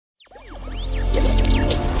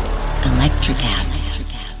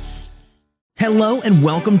Electrocast. Hello and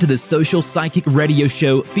welcome to the Social Psychic Radio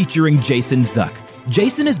Show featuring Jason Zuck.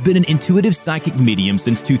 Jason has been an intuitive psychic medium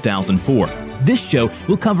since 2004. This show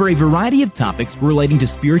will cover a variety of topics relating to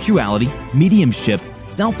spirituality, mediumship,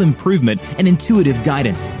 self-improvement, and intuitive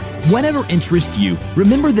guidance. Whatever interests you,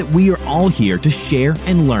 remember that we are all here to share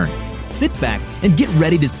and learn. Sit back and get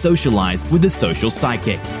ready to socialize with the Social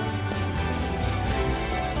Psychic.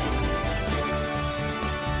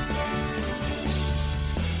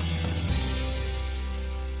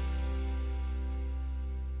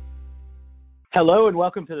 Hello and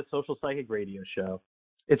welcome to the Social Psychic Radio Show.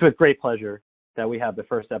 It's with great pleasure that we have the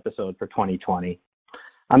first episode for 2020.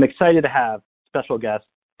 I'm excited to have special guest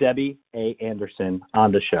Debbie A. Anderson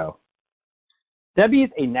on the show. Debbie is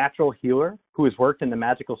a natural healer who has worked in the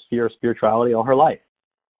magical sphere of spirituality all her life.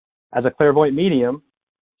 As a clairvoyant medium,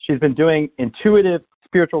 she's been doing intuitive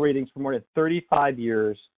spiritual readings for more than 35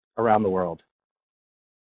 years around the world.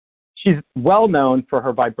 She's well known for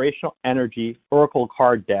her vibrational energy oracle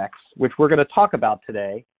card decks, which we're going to talk about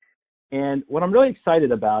today. And what I'm really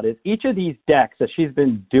excited about is each of these decks that she's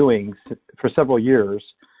been doing for several years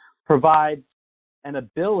provides an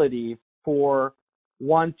ability for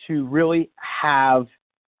one to really have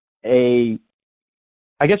a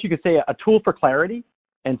tool for clarity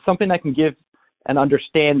and something that can give an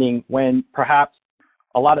understanding when perhaps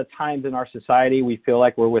a lot of times in our society, we feel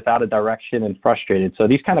like we're without a direction and frustrated. So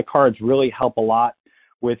these kind of cards really help a lot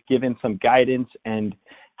with giving some guidance and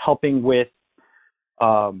helping with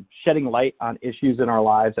shedding light on issues in our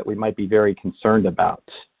lives that we might be very concerned about.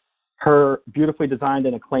 Her beautifully designed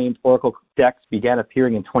and acclaimed oracle decks began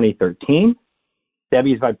appearing in 2013.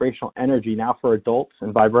 Debbie's vibrational energy, now for adults,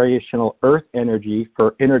 and vibrational earth energy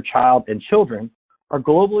for inner child and children are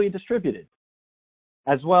globally distributed,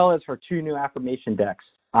 as well as her two new affirmation decks,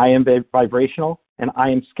 I Am Vibrational and I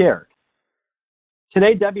Am Scared.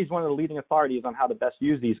 Today, Debbie is one of the leading authorities on how to best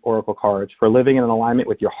use these oracle cards for living in an alignment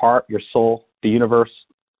with your heart, your soul, the universe,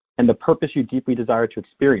 and the purpose you deeply desire to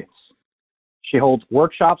experience. She holds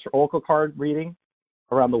workshops for oracle card reading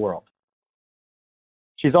around the world.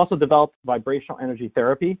 She's also developed vibrational energy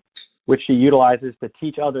therapy, which she utilizes to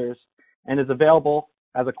teach others and is available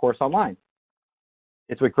as a course online.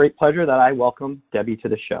 It's with great pleasure that I welcome Debbie to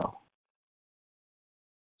the show.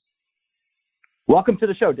 Welcome to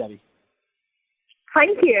the show, Debbie.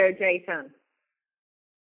 Thank you, Jason.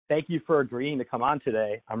 Thank you for agreeing to come on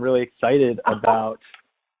today. I'm really excited about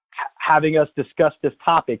having us discuss this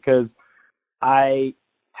topic because I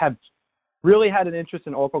have really had an interest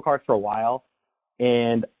in oracle cards for a while,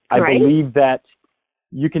 and I believe that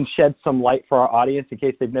you can shed some light for our audience in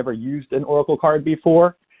case they've never used an oracle card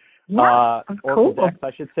before. Oracle decks,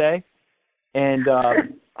 I should say. And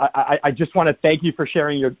I just want to thank you for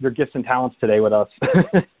sharing your gifts and talents today with us.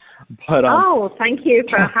 Thank you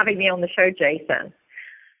for having me on the show, Jason.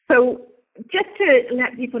 So just to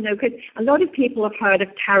let people know, because a lot of people have heard of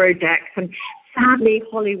tarot decks, and sadly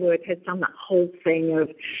Hollywood has done that whole thing of,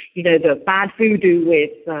 the bad voodoo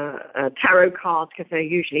with tarot cards, because they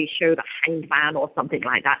usually show the hanged man or something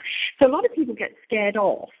like that. So a lot of people get scared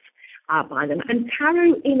off by them. And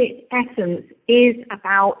tarot in its essence is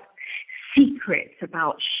about secrets,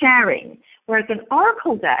 about sharing, whereas an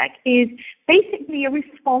oracle deck is basically a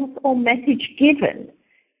response or message given.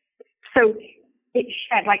 So it's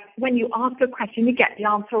shared, like when you ask a question, you get the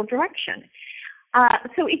answer or direction.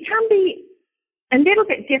 So it can be a little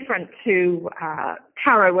bit different to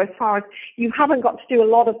tarot as far as you haven't got to do a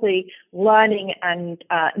lot of the learning and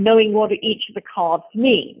knowing what each of the cards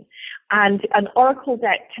mean. And an oracle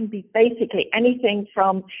deck can be basically anything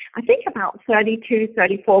from, I think, about 32,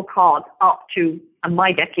 34 cards up to, and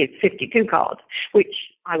my deck is 52 cards, which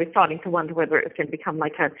I was starting to wonder whether it was going to become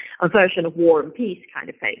like a version of War and Peace kind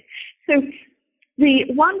of thing. So the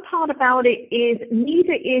one part about it is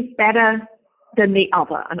neither is better than the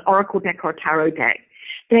other, an oracle deck or a tarot deck.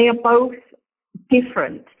 They are both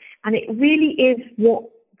different, and it really is what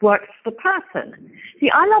works for the person. See,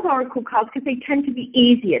 I love oracle cards because they tend to be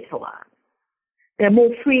easier to learn. They're more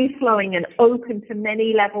free-flowing and open to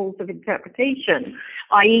many levels of interpretation,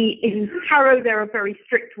 i.e. in tarot there are very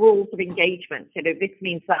strict rules of engagement. This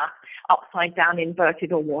means that, upside down,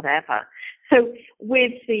 inverted, or whatever. So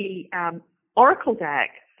with the oracle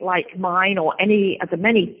deck, like mine or any of the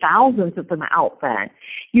many thousands of them out there,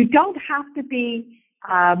 you don't have to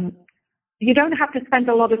spend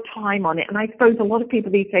a lot of time on it. And I suppose a lot of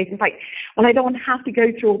people these days, it's like, well, I don't have to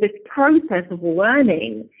go through all this process of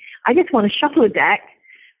learning. I just want to shuffle a deck,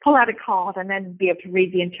 pull out a card, and then be able to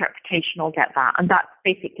read the interpretation or get that. And that's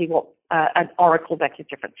basically what an oracle deck is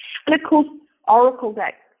different. And of course, oracle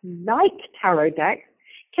decks, like tarot decks,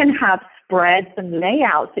 can have spreads and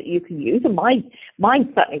layouts that you can use, and mine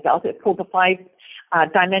certainly does. It's called the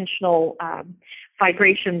 5-dimensional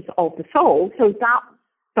vibrations of the soul. So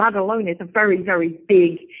that alone is a very, very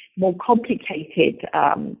big, more complicated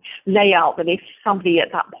layout that if somebody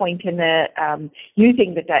at that point in their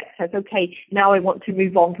using the deck says, okay, now I want to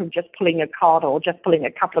move on from just pulling a card or just pulling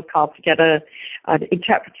a couple of cards to get an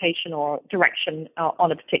interpretation or direction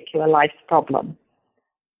on a particular life problem.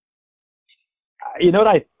 You know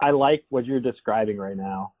what I like what you're describing right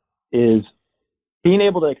now is being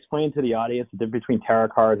able to explain to the audience the difference between tarot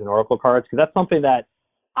cards and oracle cards, because that's something that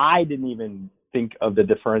I didn't even think of, the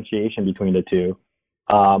differentiation between the two.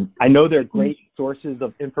 I know they're great sources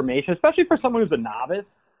of information, especially for someone who's a novice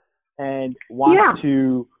and wants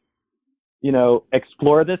to,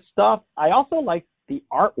 explore this stuff. I also like the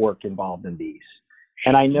artwork involved in these.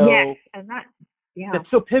 And I know it's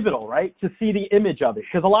so pivotal, right, to see the image of it.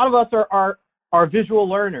 Because a lot of us are visual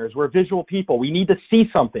learners. We're visual people. We need to see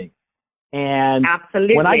something. And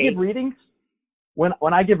absolutely, when I give readings,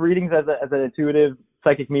 when I give readings as an intuitive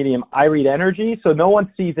psychic medium, I read energy, so no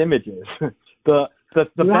one sees images. The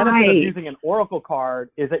benefit of using an oracle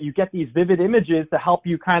card is that you get these vivid images to help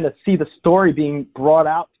you kind of see the story being brought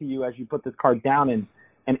out to you as you put this card down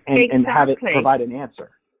and have it provide an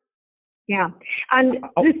answer. Yeah, and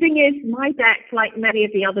the thing is, my deck, like many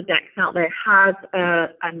of the other decks out there, has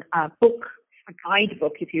a book, a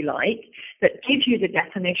guidebook, if you like, that gives you the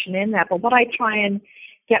definition in there. But what I try and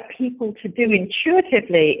get people to do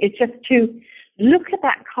intuitively is just to look at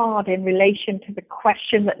that card in relation to the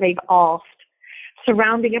question that they've asked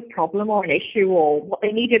surrounding a problem or an issue or what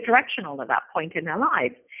they need a direction on at that point in their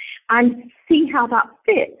lives, and see how that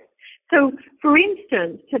fits. So, for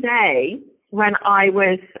instance, today, when I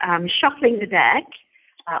was shuffling the deck,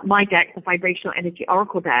 my deck, the Vibrational Energy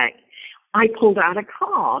Oracle deck, I pulled out a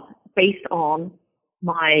card based on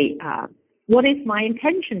my what is my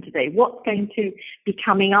intention today? What's going to be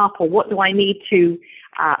coming up, or what do I need to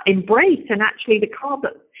embrace? And actually, the card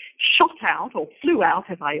that shot out or flew out,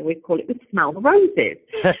 as I always call it, was Smell the Roses.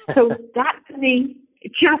 So that, to me,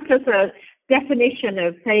 just as a definition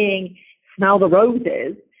of saying smell the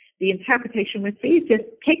roses, the interpretation would be just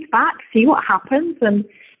kick back, see what happens, and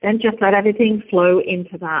then just let everything flow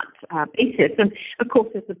into that basis. And, of course,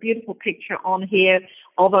 there's a beautiful picture on here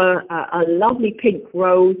of a lovely pink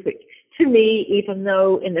rose, which, to me, even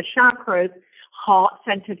though in the chakras,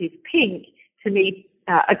 heart-centered is pink, to me,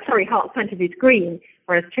 heart-centered is green,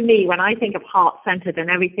 whereas to me, when I think of heart-centered and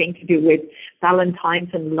everything to do with Valentine's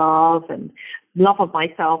and love of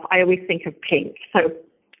myself, I always think of pink. So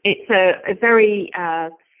it's a very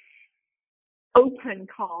open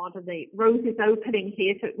card, and the rose is opening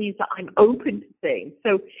here, so it means that I'm open to things.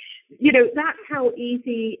 So, that's how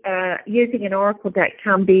easy using an oracle deck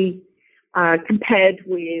can be compared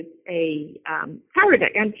with a tarot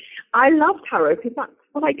deck. And I love tarot because that's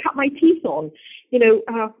what I cut my teeth on.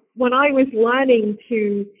 When I was learning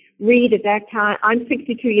to read a deck, I'm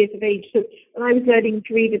 62 years of age, so when I was learning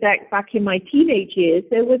to read a deck back in my teenage years,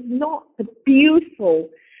 there was not the beautiful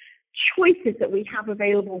choices that we have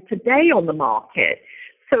available today on the market.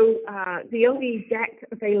 So the only deck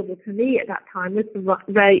available to me at that time was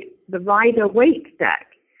the Rider-Waite deck,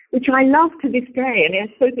 which I love to this day. And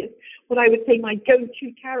I suppose it's what I would say my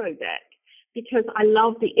go-to tarot deck, because I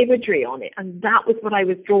love the imagery on it, and that was what I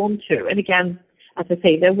was drawn to. And again, as I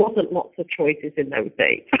say, there wasn't lots of choices in those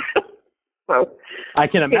days. So I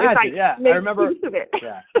can imagine, I remember.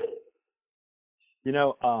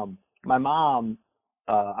 My mom,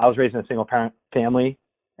 I was raised in a single-parent family,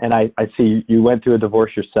 and I see you went through a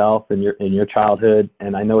divorce yourself in your childhood,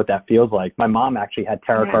 and I know what that feels like. My mom actually had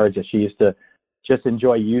tarot cards that she used to just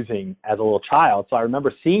enjoy using as a little child. So I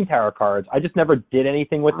remember seeing tarot cards. I just never did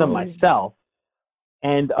anything with them myself.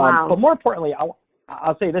 And but more importantly,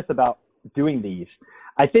 I'll say this about doing these.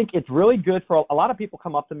 I think it's really good for a lot of people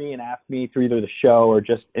come up to me and ask me through either the show or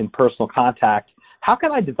just in personal contact, how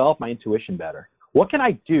can I develop my intuition better? What can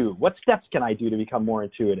I do? What steps can I do to become more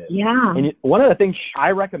intuitive? Yeah. And one of the things I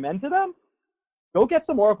recommend to them, go get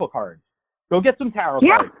some oracle cards. Go get some tarot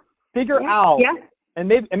cards. Figure out. Yeah. And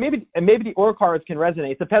maybe the oracle cards can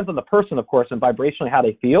resonate. It depends on the person, of course, and vibrationally how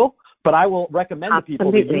they feel. But I will recommend to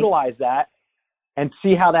people to utilize that and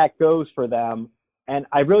see how that goes for them. And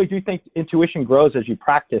I really do think intuition grows as you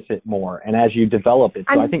practice it more and as you develop it.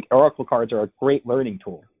 So I think oracle cards are a great learning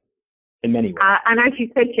tool in many ways. And as you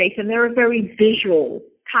said, Jason, they're a very visual,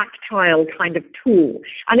 tactile kind of tool.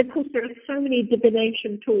 And of course, there are so many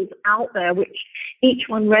divination tools out there, which each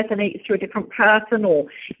one resonates to a different person. Or,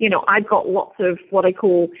 I've got lots of what I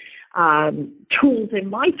call tools in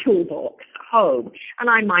my toolbox at home, and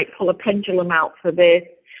I might pull a pendulum out for this,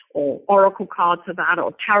 or oracle cards for that,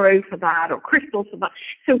 or tarot for that, or crystals for that.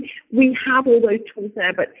 So we have all those tools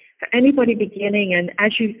there, but for anybody beginning, and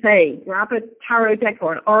as you say, grab a tarot deck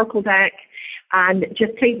or an oracle deck and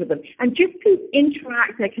just play with them. And just to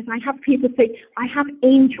interact there, because I have people say, I have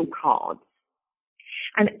angel cards.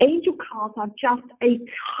 And angel cards are just a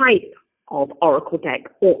type of oracle deck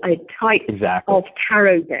or a type of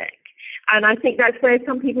tarot deck. And I think that's where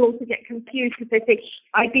some people also get confused, because they say,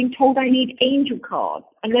 I've been told I need angel cards.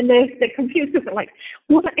 And then they're confused because they're like,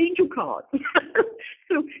 what are angel cards?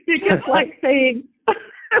 So they're just like saying,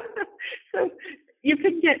 so you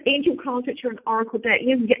can get angel cards which are an oracle deck.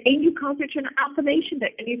 You can get angel cards which are an affirmation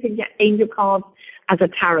deck. And you can get angel cards as a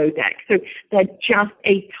tarot deck. So they're just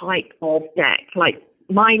a type of deck. Like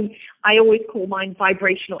mine, I always call mine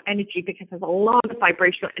vibrational energy, because there's a lot of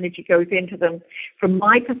vibrational energy goes into them from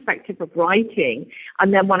my perspective of writing.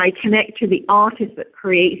 And then when I connect to the artist that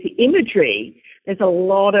creates the imagery, there's a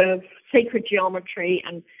lot of sacred geometry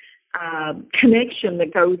and connection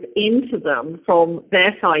that goes into them from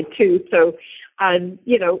their side too. So,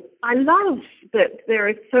 you know, I love that there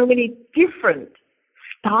are so many different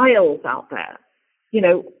styles out there. You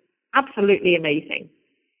know, absolutely amazing.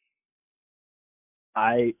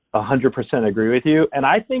 I 100% agree with you. And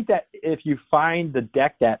I think that if you find the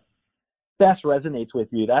deck that best resonates with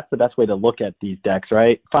you, that's the best way to look at these decks,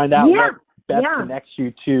 right? Find out what best connects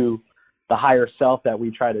you to the higher self that we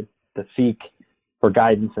try to seek for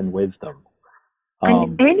guidance and wisdom.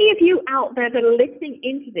 And any of you out there that are listening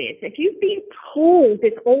into this, if you've been told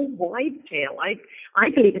this old wives' tale, I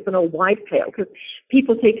believe it's an old wives' tale, because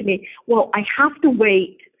people say to me, well, I have to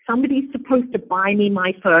wait. Somebody's supposed to buy me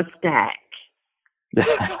my first deck.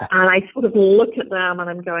 And I sort of look at them and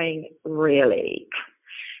I'm going, really?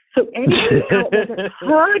 So anyone out there that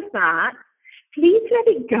heard that, please let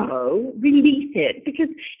it go, release it, because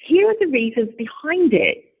here are the reasons behind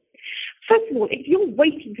it. First of all, if you're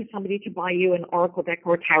waiting for somebody to buy you an oracle deck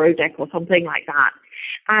or a tarot deck or something like that,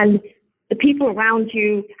 and the people around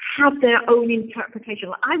you have their own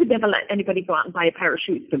interpretation, I would never let anybody go out and buy a pair of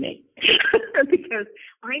shoes for me, because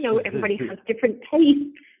I know everybody has different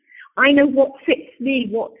tastes. I know what fits me,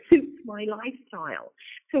 what suits my lifestyle.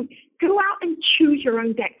 So go out and choose your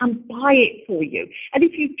own deck and buy it for you. And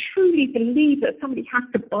if you truly believe that somebody has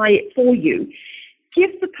to buy it for you,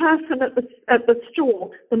 give the person at the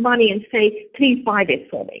store the money and say, please buy this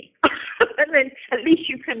for me. And then at least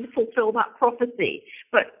you can fulfill that prophecy.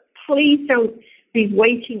 But please don't be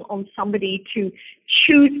waiting on somebody to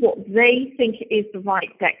choose what they think is the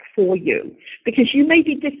right deck for you, because you may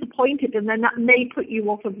be disappointed, and then that may put you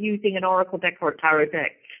off of using an oracle deck or a tarot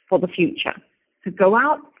deck for the future. So go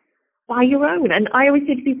out, buy your own. And I always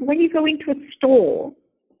say to people, when you go into a store,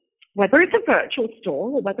 whether it's a virtual store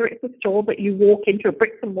or whether it's a store that you walk into, a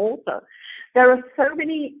bricks and mortar, there are so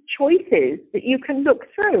many choices that you can look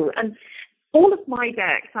through. And all of my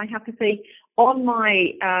decks, I have to say, on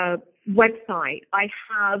my website, I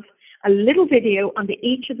have a little video under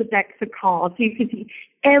each of the decks of cards. So you can see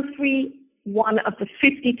every one of the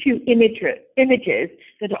 52 images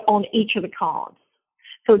that are on each of the cards.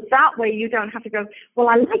 So that way you don't have to go, well,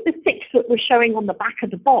 I like the 6 that were showing on the back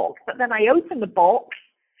of the box, but then I open the box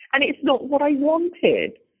and it's not what I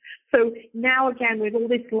wanted. So now, again, with all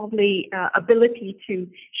this lovely ability to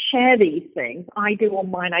share these things, I do on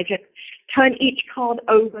mine. I just turn each card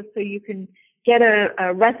over so you can get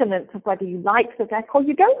a resonance of whether you like the deck or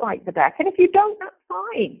you don't like the deck. And if you don't, that's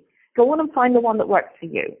fine. Go on and find the one that works for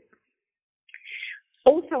you.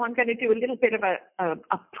 Also, I'm going to do a little bit of a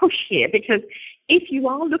push here, because if you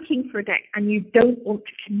are looking for a deck and you don't want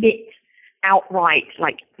to commit outright,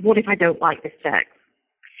 like, what if I don't like this deck?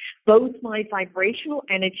 Both my Vibrational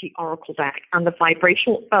Energy Oracle deck and the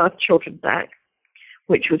Vibrational Earth Children deck,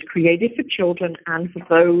 which was created for children and for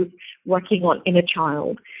those working on inner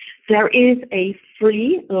child, there is a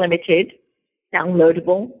free, limited,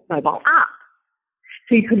 downloadable mobile app.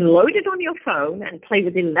 So you can load it on your phone and play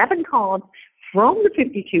with 11 cards from the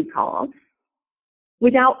 52 cards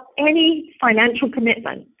without any financial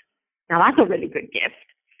commitment. Now, that's a really good gift.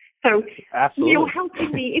 So Absolutely. You're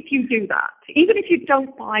helping me if you do that. Even if you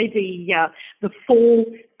don't buy the full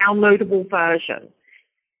downloadable version,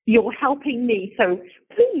 you're helping me. So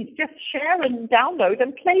please just share and download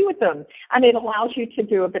and play with them. And it allows you to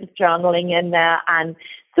do a bit of journaling in there and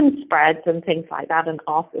some spreads and things like that, and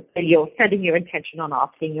ask. So you're setting your intention on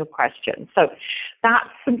asking your questions. So that's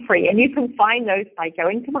some free. And you can find those by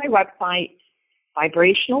going to my website,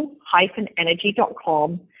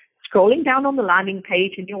 vibrational-energy.com, scrolling down on the landing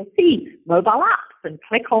page, and you'll see mobile apps, and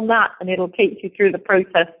click on that and it'll take you through the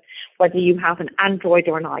process, whether you have an Android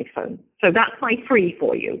or an iPhone. So that's my free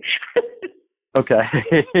for you. Okay.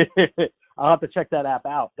 I'll have to check that app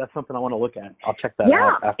out. That's something I want to look at. I'll check that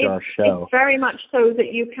out after our show. It's very much so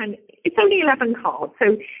that you can, it's only 11 cards.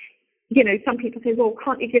 So, you know, some people say, well,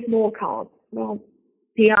 can't you give more cards? Well,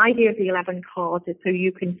 the idea of the 11 cards is so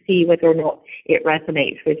you can see whether or not it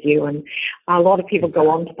resonates with you. And a lot of people go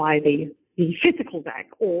on to buy the physical deck,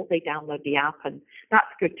 or they download the app, and that's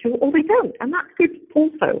good too, or they don't, and that's good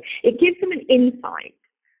also. It gives them an insight.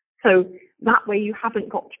 So that way you haven't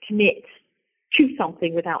got to commit to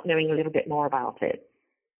something without knowing a little bit more about it.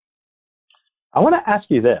 I want to ask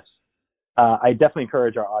you this. I definitely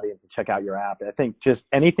encourage our audience to check out your app. I think just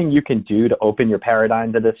anything you can do to open your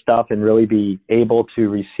paradigm to this stuff and really be able to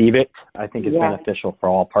receive it, I think is beneficial for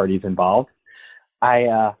all parties involved.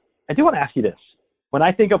 I do want to ask you this. When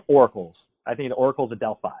I think of oracles, I think of the oracles of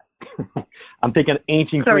Delphi. I'm thinking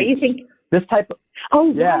ancient Greece. You think this type of...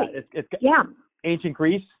 Oh, yeah, right. It's ancient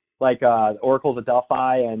Greece, like the oracles of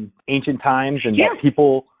Delphi and ancient times, and that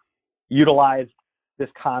people utilized this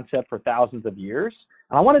concept for thousands of years.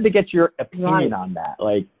 And I wanted to get your opinion on that,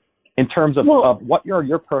 like in terms of what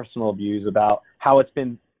your personal views about how it's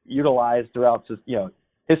been utilized throughout, you know,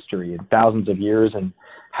 history and thousands of years, and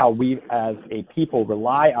how we as a people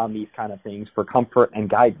rely on these kind of things for comfort and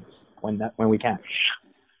guidance when we can.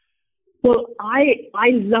 Well, I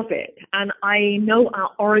love it, and I know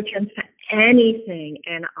our origins for anything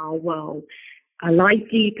in our world lie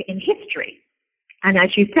deep in history. And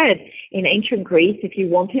as you said, in ancient Greece, if you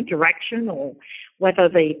wanted direction, or whether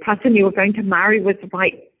the person you were going to marry was the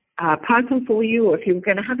right person for you, or if you were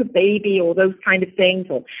going to have a baby, or those kind of things,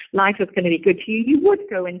 or life was going to be good to you, you would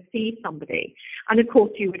go and see somebody. And of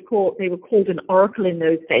course, they were called an oracle in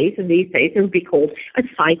those days, and these days it would be called a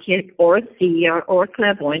psychic, or a seer, or a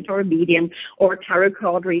clairvoyant, or a medium, or a tarot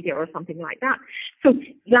card reader, or something like that. So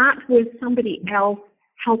that was somebody else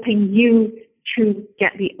helping you to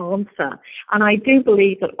get the answer. And I do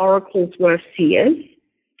believe that oracles were seers,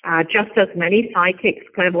 just as many psychics,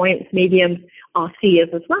 clairvoyants, mediums are seers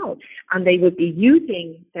as well. And they would be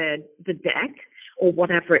using the deck or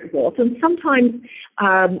whatever it was. And sometimes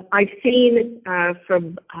I've seen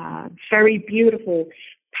from very beautiful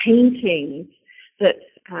paintings that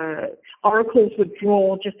oracles would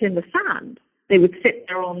draw just in the sand. They would sit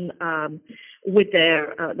there with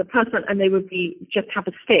the person, and they would just have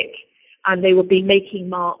a stick, and they would be making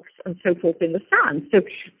marks and so forth in the sand. So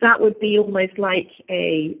that would be almost like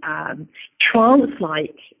a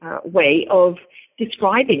trance-like way of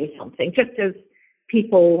describing something, just as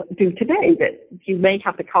people do today, that you may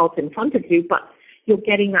have the cards in front of you, but you're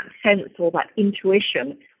getting that sense or that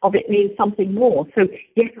intuition of it means something more. So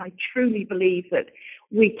yes, I truly believe that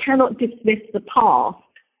we cannot dismiss the past,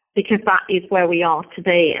 because that is where we are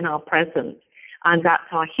today in our present. And that's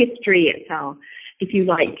our history, it's our, if you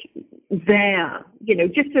like, there, you know,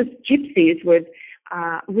 just as gypsies would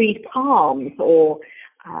read palms, or,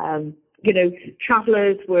 you know,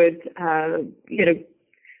 travelers would, you know,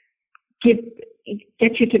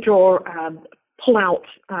 get you to draw, pull out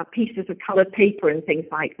pieces of colored paper and things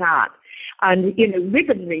like that. And, you know,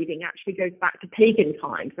 ribbon reading actually goes back to pagan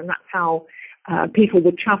times, and that's how people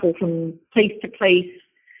would travel from place to place,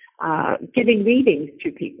 giving readings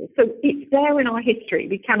to people. So it's there in our history.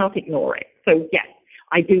 We cannot ignore it. So yes,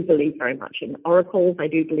 I do believe very much in oracles. I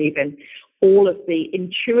do believe in all of the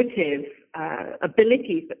intuitive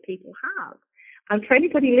abilities that people have. And for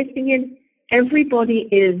anybody listening in, everybody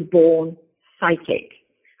is born psychic.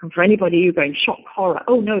 And for anybody who's going shock horror,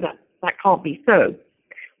 oh no, that can't be so.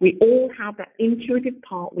 We all have that intuitive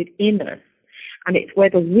part within us. And it's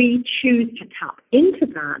whether we choose to tap into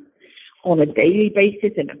that on a daily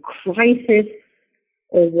basis, in a crisis,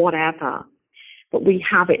 or whatever. But we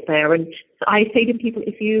have it there. And I say to people,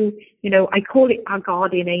 if you know, I call it our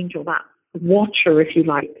guardian angel, that watcher, if you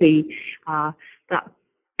like, that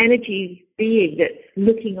energy being that's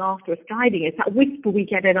looking after us, guiding us, that whisper we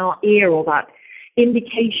get in our ear, or that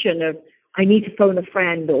indication of, I need to phone a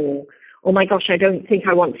friend, or, oh my gosh, I don't think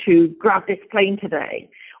I want to grab this plane today,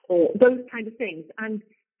 or those kind of things. And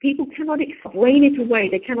people cannot explain it away.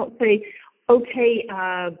 They cannot say, okay,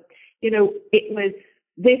 you know, it was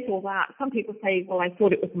this or that. Some people say, well, I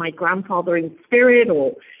thought it was my grandfather in spirit,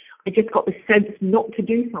 or I just got the sense not to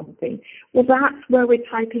do something. Well, that's where we're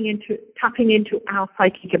tapping into our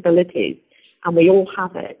psychic abilities, and we all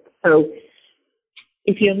have it. So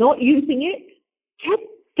if you're not using it,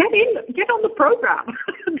 get on the program,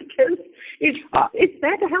 because it's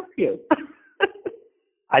there to help you.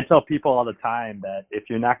 I tell people all the time that if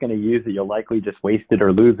you're not going to use it, you'll likely just waste it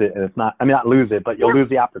or lose it. And it's not, I mean, not lose it, but you'll lose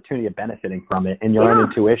the opportunity of benefiting from it and your own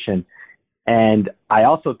intuition. And I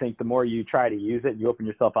also think the more you try to use it, you open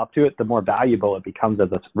yourself up to it, the more valuable it becomes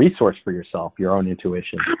as a resource for yourself, your own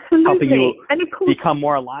intuition. Absolutely. Helping you and of course, become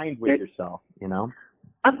more aligned with yourself, you know?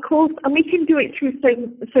 Of course, and we can do it through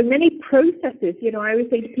so many processes. You know, I always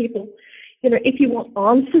say to people, you know, if you want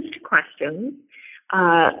answers to questions,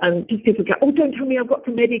 and people go, oh, don't tell me I've got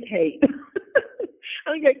to meditate.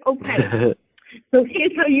 I go, okay. So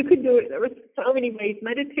here's how you can do it. There are so many ways.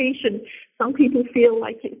 Meditation, some people feel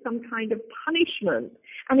like it's some kind of punishment,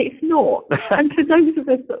 and it's not. And for those of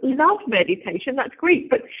us that love meditation, that's great.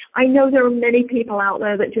 But I know there are many people out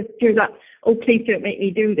there that just do that. Oh, please don't make me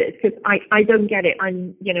do this, because I don't get it.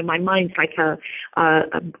 I'm, you know, my mind's like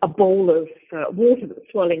a bowl of water that's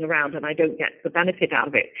swirling around, and I don't get the benefit out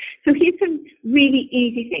of it. So here's some really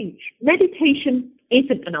easy things. Meditation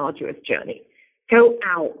isn't an arduous journey. Go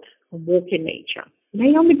out and walk in nature.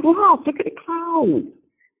 Lay on the grass, look at the clouds.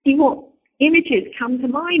 See what images come to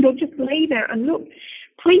mind, or just lay there and look.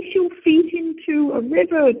 Place your feet into a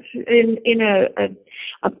river, in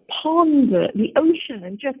a pond, the ocean,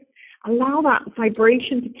 and just allow that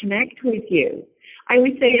vibration to connect with you. I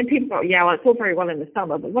always say, and people go, yeah, well, it's all very well in the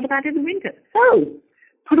summer, but what about in the winter? So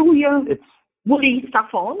put all your woolly stuff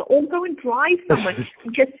on, or go and drive somewhere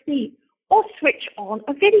and just see, or switch on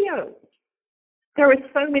a video. There are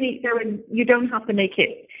so many, you don't have to make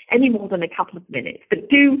it any more than a couple of minutes, but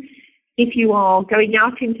if you are going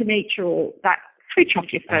out into nature, or that, switch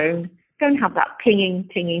off your phone, don't have that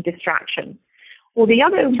pinging distraction. Or the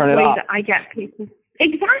other way that I get people,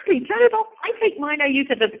 exactly, turn it off. I take mine, I use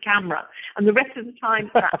it as a camera, and the rest of the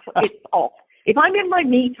time it's off. If I'm in my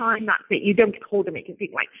me time, that's it. You don't get hold of me, because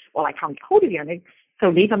people are like, well, I can't get hold of you, so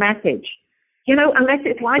leave a message. You know, unless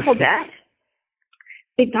it's life or death.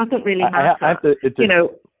 It doesn't really matter. I have to, you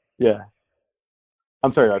know. Yeah.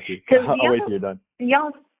 I'm sorry, Archie. I'll wait till you're done.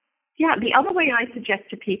 The other way I suggest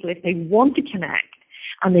to people, if they want to connect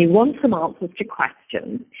and they want some answers to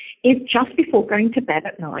questions, is just before going to bed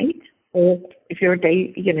at night, or if you're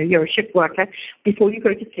you're a shift worker, before you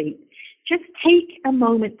go to sleep, just take a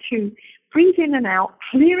moment to breathe in and out,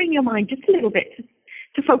 clearing your mind just a little bit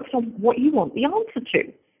to focus on what you want the answer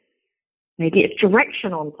to. Maybe it's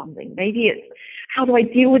direction on something. Maybe it's, how do I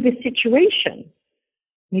deal with this situation?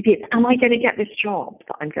 Maybe it's, am I going to get this job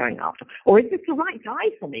that I'm going after? Or is this the right guy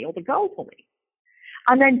for me, or the girl for me?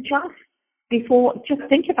 And then just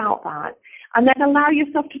think about that, and then allow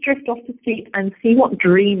yourself to drift off to sleep and see what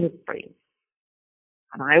dreams bring.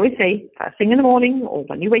 And I always say, first thing in the morning, or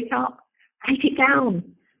when you wake up, write it down,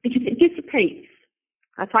 because it dissipates.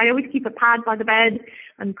 That's why I always keep a pad by the bed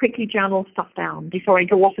and quickly journal stuff down before I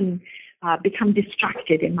go off and become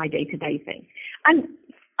distracted in my day-to-day thing. And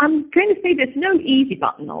I'm going to say there's no easy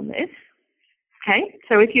button on this, okay?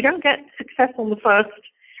 So if you don't get success on the first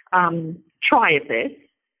try of this,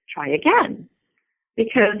 try again,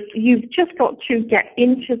 because you've just got to get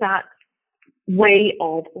into that way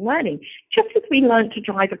of learning. Just as we learned to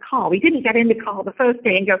drive a car, we didn't get in the car the first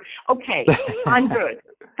day and go, okay, I'm good.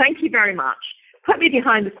 Thank you very much. Put me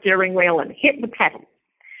behind the steering wheel and hit the pedal.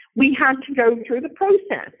 We had to go through the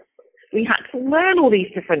process. We had to learn all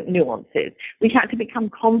these different nuances. We had to become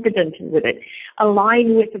confident with it,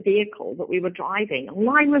 align with the vehicle that we were driving,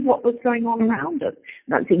 align with what was going on around us.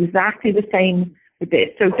 And that's exactly the same with this.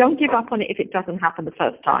 So don't give up on it if it doesn't happen the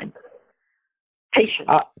first time. Patience.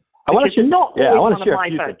 I want to share not always one of my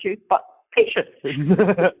virtues, but patience.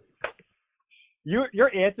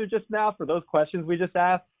 Your answer just now for those questions we just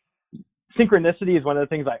asked, synchronicity is one of the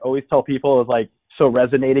things I always tell people is like so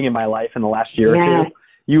resonating in my life in the last year or two.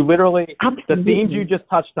 You literally, the themes you just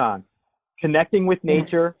touched on, connecting with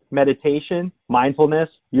nature, meditation, mindfulness,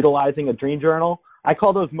 utilizing a dream journal, I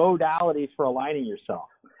call those modalities for aligning yourself.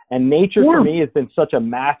 And nature for me has been such a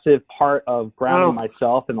massive part of grounding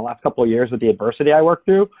myself in the last couple of years with the adversity I worked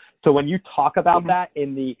through. So when you talk about that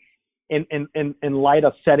in light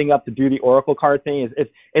of setting up to do the oracle card thing,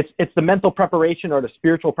 it's the mental preparation or the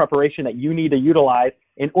spiritual preparation that you need to utilize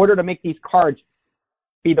in order to make these cards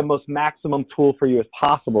be the most maximum tool for you as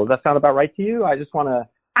possible. Does that sound about right to you? I just want to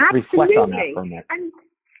reflect on that for a minute. And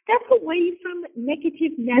step away from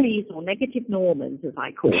negative Nellies or negative Normans, as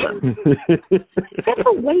I call them. Step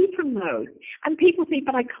away from those. And people say,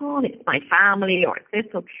 but I can't, it's my family or it's this.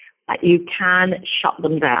 Or that you can shut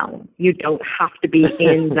them down. You don't have to be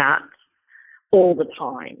in that all the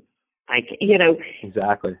time. Like, you know.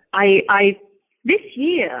 Exactly. This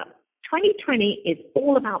year, 2020 is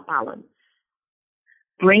all about balance.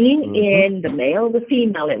 Bringing in the male, the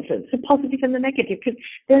female influence, the positive and the negative, because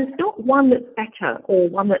there's not one that's better or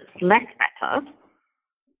one that's less better.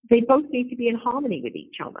 They both need to be in harmony with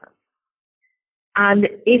each other. And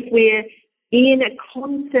if we're in a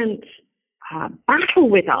constant battle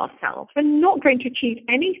with ourselves, we're not going to achieve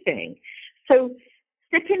anything. So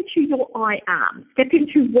step into your I am. Step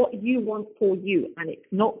into what you want for you. And it's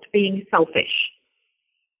not being selfish.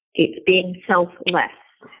 It's being selfless.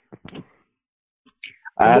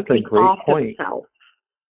 That's a great point.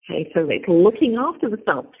 Okay, so it's looking after the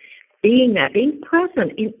self, being there, being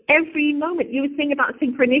present in every moment. You were saying about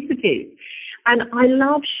synchronicities. And I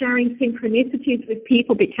love sharing synchronicities with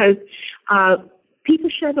people because people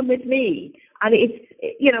share them with me. And it's,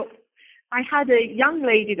 you know, I had a young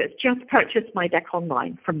lady that's just purchased my deck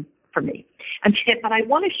online from me. And she said, but I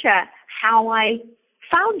want to share how I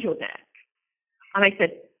found your deck. And I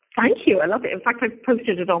said, thank you. I love it. In fact, I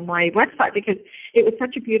posted it on my website because it was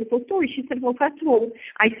such a beautiful story. She said, well, first of all,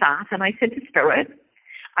 I sat and I said to Spirit,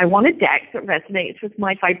 I want a deck that resonates with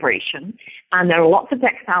my vibration. And there are lots of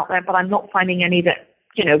decks out there, but I'm not finding any that,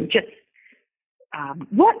 you know, just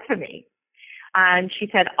work for me. And she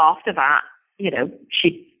said after that, you know,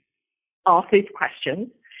 she asked these questions.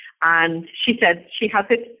 And she said she has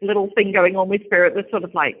this little thing going on with Spirit that's sort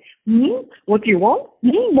of like, what do you want?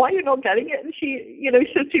 Why are you not getting it? And she, you know,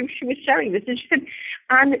 so she was sharing this.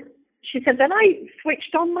 And she said, then I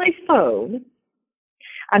switched on my phone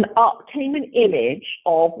and up came an image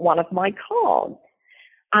of one of my cards.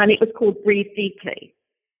 And it was called Breathe Deeply.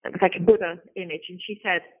 It was like a Buddha image. And she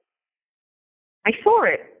said, I saw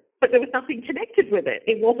it, but there was nothing connected with it.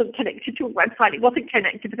 It wasn't connected to a website. It wasn't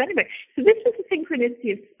connected with anybody. So this was a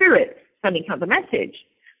synchronicity of Spirit sending her the message.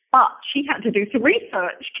 But she had to do some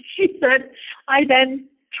research. She said, I then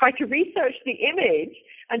tried to research the image,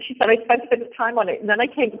 and she said, I spent a bit of time on it, and then I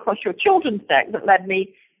came across your children's deck that led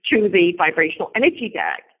me to the vibrational energy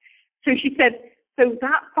deck. So she said, so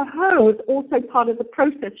that for her was also part of the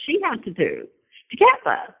process she had to do to get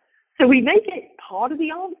there. So we make it part of the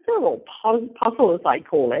answer or part of the puzzle, as I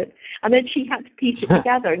call it. And then she had to piece it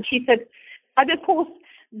together. And she said, and of course,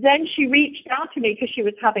 then she reached out to me because she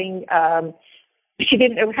was having, she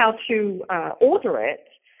didn't know how to order it.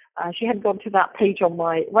 She hadn't gone to that page on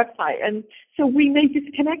my website. And so we made this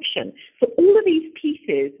connection. So all of these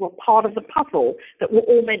pieces were part of the puzzle that were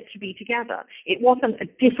all meant to be together. It wasn't a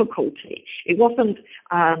difficulty. It wasn't,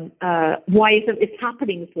 why isn't this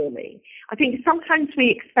happening for me? I think sometimes we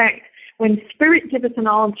expect when Spirit gives us an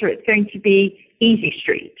answer, it's going to be easy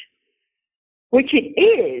street, which it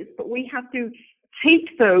is, but we have to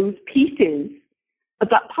take those pieces of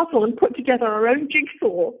that puzzle and put together our own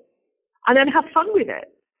jigsaw and then have fun with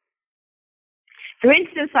it. For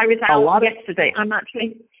instance, I was out yesterday. I'm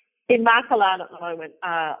actually in Matalan at the moment,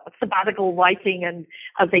 sabbatical writing and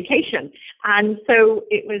a vacation. And so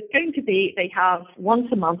it was going to be, they have once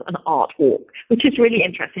a month an art walk, which is really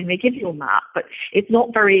interesting. They give you a map, but it's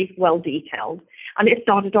not very well detailed. And it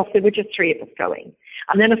started off, there were just 3 of us going.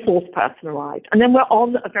 And then a 4th person arrived. And then we're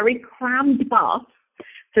on a very crammed bus.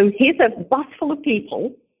 So here's a bus full of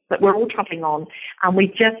people that we're all traveling on, and we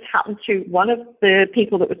just happened to, one of the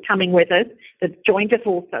people that was coming with us, that joined us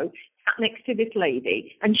also, sat next to this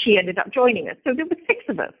lady, and she ended up joining us. So there were 6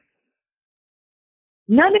 of us.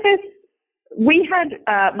 None of us, we had,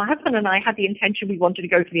 my husband and I had the intention we wanted to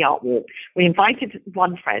go to the art walk. We invited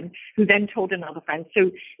one friend, who then told another friend,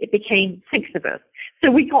 so it became 6 of us.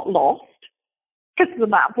 So we got lost, because the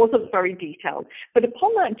map wasn't very detailed. But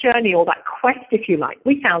upon that journey, or that quest, if you like,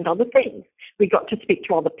 we found other things. We got to speak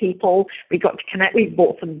to other people. We got to connect. We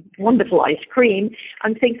bought some wonderful ice cream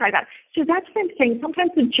and things like that. So that's the thing.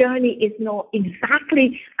 Sometimes the journey is not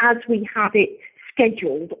exactly as we have it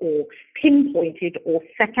scheduled or pinpointed or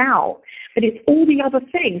set out, but it's all the other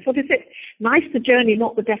things. What is it? Nice the journey,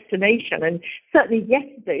 not the destination. And certainly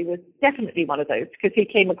yesterday was definitely one of those, because he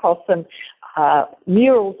came across some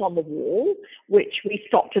murals on the wall, which we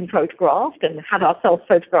stopped and photographed and had ourselves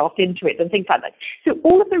photographed into it and things like that. So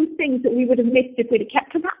all of those things that we would have missed if we'd have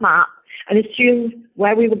kept to that map and assumed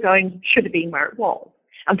where we were going should have been where it was.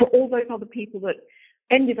 And for all those other people that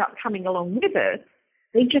ended up coming along with us,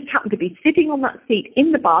 they just happened to be sitting on that seat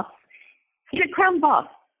in the bus, in a crammed bus.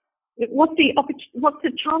 What's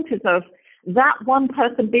the chances of that one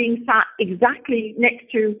person being sat exactly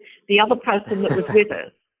next to the other person that was with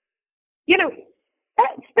us? You know,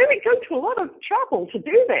 Spirit goes to a lot of trouble to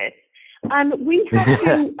do this. And we have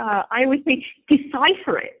to, I always say,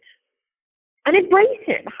 decipher it and embrace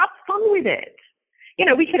it, have fun with it. You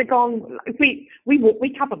know, we could have gone,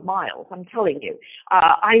 we covered miles, I'm telling you.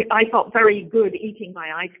 I felt very good eating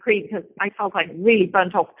my ice cream because I felt I really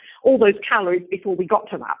burnt off all those calories before we got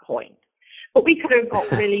to that point. But we could have got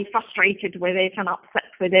really frustrated with it and upset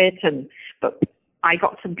with it. But I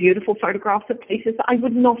got some beautiful photographs of places that I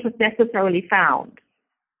would not have necessarily found.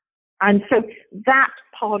 And so that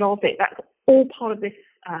part of it, that's all part of this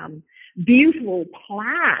beautiful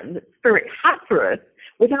plan that Spirit had for us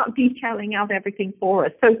without detailing out everything for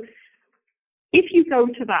us. So if you go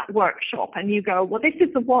to that workshop and you go, well, this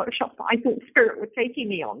is the workshop that I thought Spirit was taking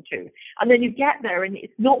me on to, and then you get there and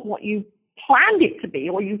it's not what you planned it to be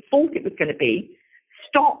or you thought it was going to be,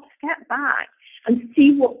 stop, step back, and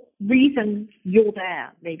see what reason you're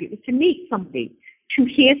there. Maybe it was to meet somebody, to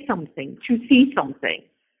hear something, to see something,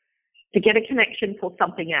 to get a connection for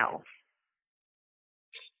something else.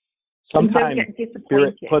 Sometimes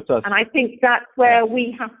Spirit puts us... And I think that's where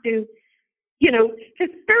we have to, because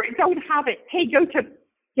Spirit don't have it. Hey, go to,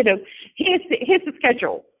 here's the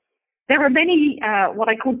schedule. There are many, what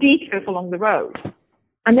I call detours along the road,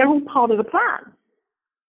 and they're all part of the plan.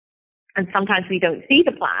 And sometimes we don't see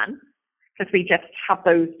the plan because we just have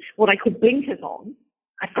those, what I call blinkers on.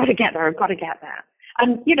 I've got to get there. I've got to get there.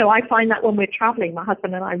 And, I find that when we're traveling, my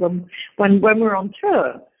husband and I, when we're on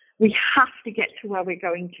tour, we have to get to where we're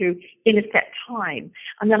going to in a set time.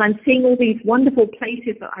 And then I'm seeing all these wonderful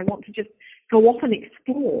places that I want to just go off and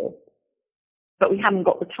explore, but we haven't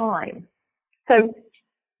got the time. So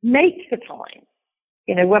make the time.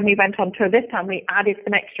 When we went on tour this time, we added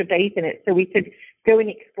some extra days in it so we could go and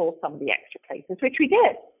explore some of the extra places, which we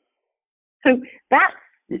did. So that's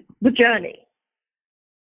the journey.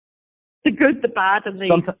 The good, the bad, and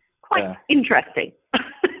the quite interesting.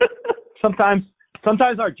 Sometimes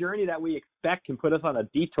our journey that we expect can put us on a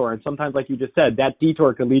detour, and sometimes, like you just said, that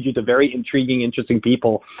detour can lead you to very intriguing, interesting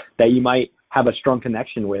people that you might have a strong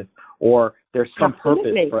connection with, or there's some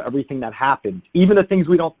purpose for everything that happens. Even the things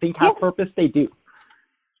we don't think have purpose, they do.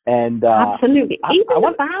 And absolutely, even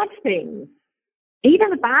the bad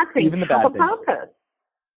things have a purpose.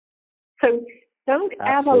 So don't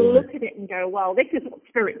ever look at it and go, well, this is what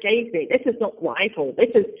Spirit gave me. This is not right, or this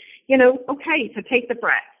is, okay, so take the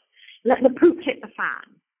breath. Let the poop hit the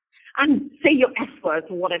fan. And say your S words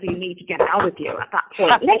or whatever you need to get out of you at that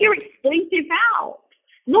point. Let your expletives out.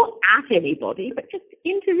 Not at anybody, but just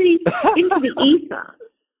into the ether.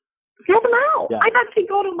 Get them out. Yeah. I've actually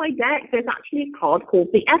got on my deck, there's actually a card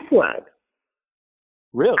called the F word.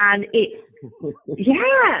 Really? And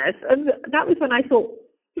yes. And that was when I thought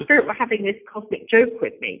Spirit were having this cosmic joke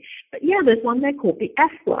with me. But yeah, there's one there called the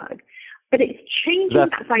F word. But it's changing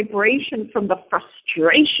that vibration from the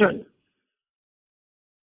frustration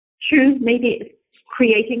to maybe it's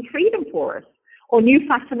creating freedom for us or new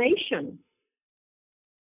fascination.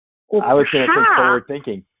 Or I was going to think forward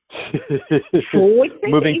thinking.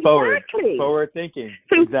 Moving forward. Forward thinking.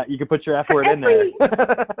 So you can put your F word in there.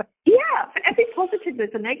 Yeah, for every positive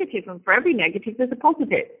there's a negative, and for every negative there's a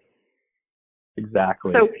positive.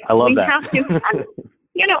 Exactly. So I love that. Have to,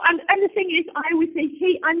 and the thing is, I always say,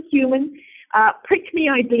 hey, I'm human. Prick me,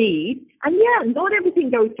 I bleed. And yeah, not everything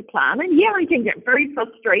goes to plan. And yeah, I can get very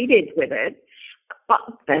frustrated with it. But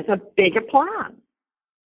there's a bigger plan.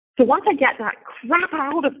 So once I get that crap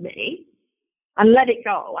out of me and let it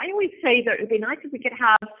go, I always say that it would be nice if we could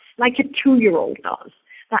have like a 2-year-old does,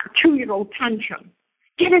 that 2-year-old tantrum.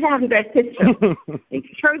 Get it out of their system. They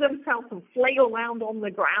throw themselves and flail around on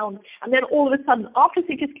the ground. And then all of a sudden, after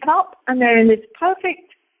they just get up and they're in this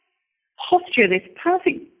perfect posture, this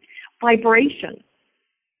perfect vibration.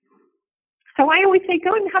 So I always say,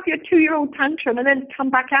 go and have your 2-year-old tantrum and then come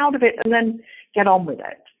back out of it and then get on with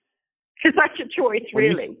it. Because that's your choice,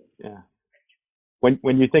 really.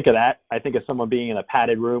 When you think of that, I think of someone being in a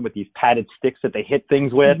padded room with these padded sticks that they hit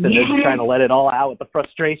things with, and they're just trying to let it all out with the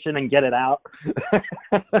frustration and get it out.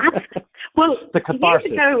 Well, the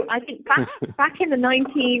catharsis. Years ago, I think back in the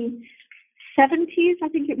 1970s, I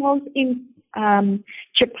think it was, in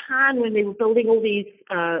Japan, when they were building all these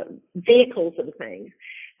vehicles and things,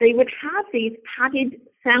 they would have these padded,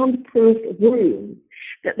 soundproof rooms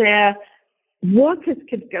that their workers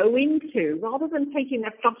could go into, rather than taking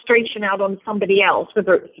their frustration out on somebody else,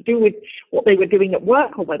 whether it's to do with what they were doing at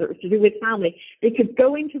work or whether it's to do with family. They could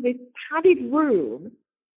go into this padded room,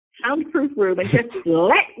 soundproof room, and just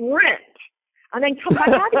let rip, and then come back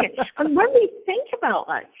out again. And when we think about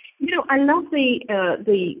that, I love the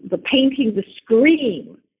painting, the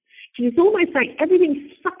scream. It's almost like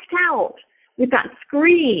everything's sucked out with that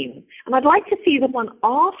scream. And I'd like to see the one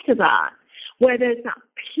after that, where there's that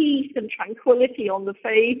peace and tranquility on the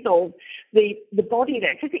face of the body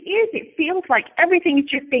there. Because it feels like everything is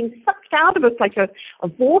just being sucked out of us, like a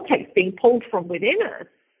vortex being pulled from within us.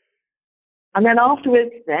 And then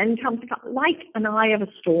afterwards, then comes like an eye of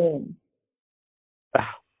a storm.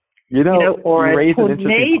 Or you a raise tornado. An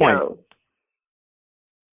interesting point.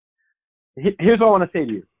 Here's what I want to say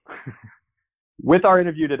to you. With our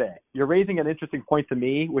interview today, you're raising an interesting point to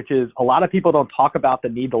me, which is a lot of people don't talk about the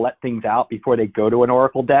need to let things out before they go to an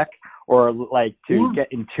oracle deck, or like to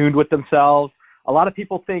get in tune with themselves. A lot of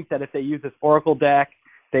people think that if they use this oracle deck,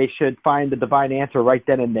 they should find the divine answer right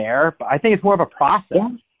then and there. But I think it's more of a process. Yeah.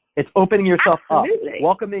 It's opening yourself up,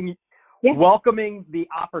 welcoming the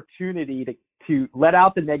opportunity to let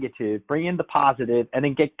out the negative, bring in the positive, and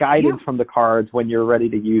then get guidance from the cards when you're ready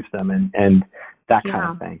to use them and that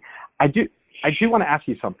kind of thing. I do want to ask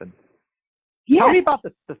you something. Tell me about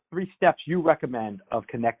the 3 steps you recommend of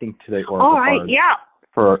connecting to the oracle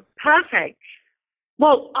cards. Perfect.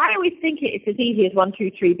 Well, I always think it's as easy as 1,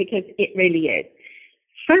 2, 3 because it really is.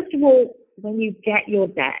 First of all, when you get your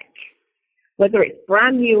deck, whether it's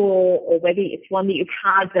brand new or whether it's one that you've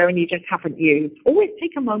had there and you just haven't used, always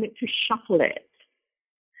take a moment to shuffle it.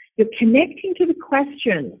 You're connecting to the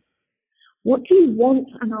question. What do you want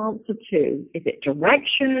an answer to? Is it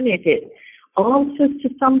direction? Is it answers to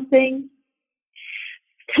something?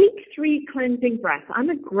 Take 3 cleansing breaths. I'm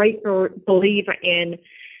a great believer in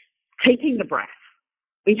taking the breath.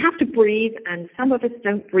 We have to breathe, and some of us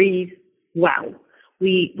don't breathe well.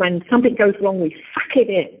 When something goes wrong, we suck it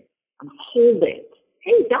in and hold it.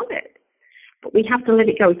 Hey, you've done it. But we have to let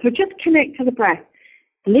it go. So just connect to the breath.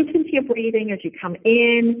 Listen to your breathing as you come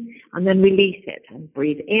in and then release it. And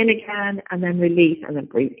breathe in again and then release and then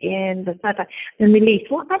breathe in, then release.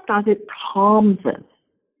 What that does is calms us.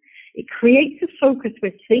 It creates a focus.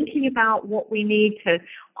 We're thinking about what we need to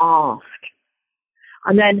ask.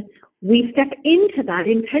 And then we step into that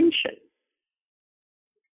intention.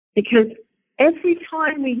 Because every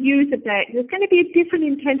time we use a deck, there's going to be a different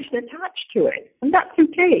intention attached to it. And that's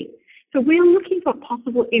okay. So we're looking for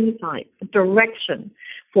possible insight, for direction,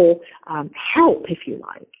 for help, if you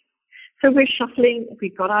like. So we're shuffling.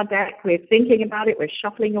 We've got our deck. We're thinking about it. We're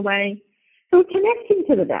shuffling away. So we're connecting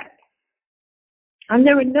to the deck. And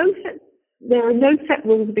there are no set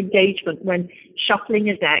rules of engagement when shuffling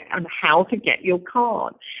a deck and how to get your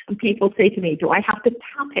card. And people say to me, do I have to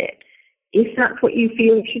tap it? If that's what you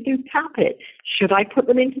feel you should do, tap it. Should I put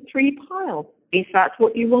them into 3 piles? If that's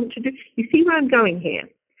what you want to do. You see where I'm going here?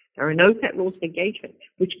 There are no set rules of engagement,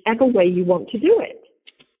 whichever way you want to do it.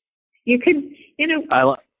 You can,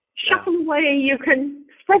 shuffle away. You can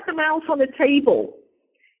spread them out on a table.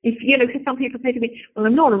 Because some people say to me, well,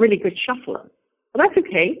 I'm not a really good shuffler. Well, that's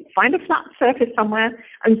okay. Find a flat surface somewhere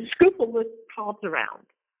and scribble the cards around.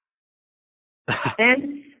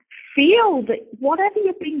 Then feel that whatever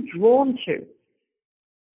you're being drawn to.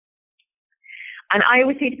 And I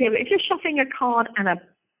always say to people, if you're shuffling a card and a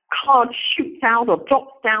card shoots out or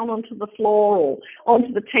drops down onto the floor or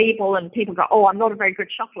onto the table and people go, oh, I'm not a very good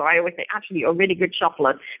shuffler, I always say, actually, you're a really good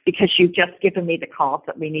shuffler because you've just given me the cards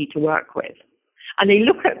that we need to work with. And they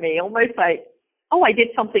look at me almost like, oh, I did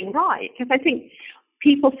something right. Because I think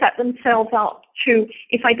people set themselves up to,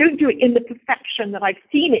 if I don't do it in the perfection that I've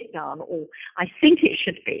seen it done or I think it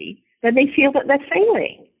should be, then they feel that they're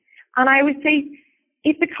failing. And I would say,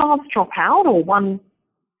 if the cards drop out or one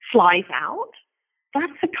flies out,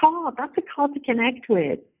 that's a card. That's a card to connect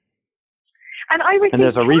with. And I would say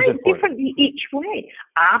try it differently each way.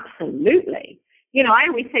 Absolutely. I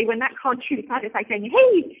always say when that card shoots out, it's like saying,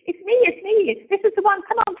 hey, it's me. This is the one.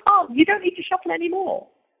 Come on, Tom. You don't need to shuffle anymore.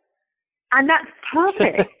 And that's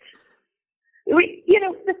perfect.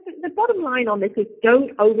 The bottom line on this is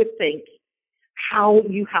don't overthink how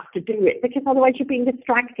you have to do it, because otherwise you're being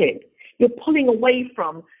distracted. You're pulling away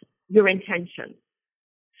from your intention.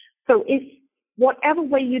 So if whatever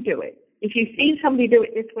way you do it, if you've seen somebody do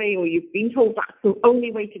it this way or you've been told that's the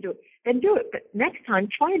only way to do it, then do it. But next time,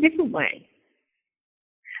 try a different way.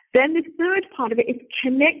 Then the third part of it is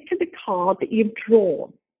connect to the card that you've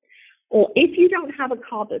drawn. Or if you don't have a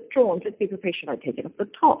card that's drawn, just people say, should I take it off the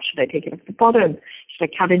top? Should I take it off the bottom? Should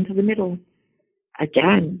I cut into the middle?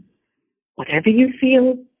 Again, whatever you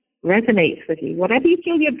feel resonates with you, whatever you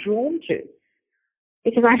feel you're drawn to.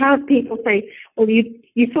 Because I have people say, well, you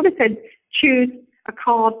sort of said choose a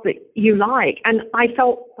card that you like. And I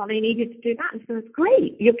felt that I needed to do that. And so it's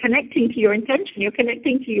great. You're connecting to your intention. You're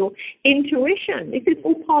connecting to your intuition. This is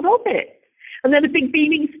all part of it. And then a big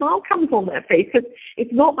beaming smile comes on their face because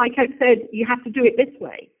it's not like I've said you have to do it this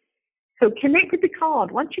way. So connect with the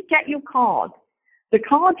card. Once you get your card, the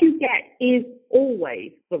card you get is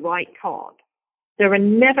always the right card. There are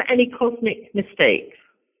never any cosmic mistakes.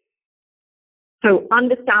 So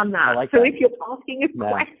understand that. Like so that. If you're asking a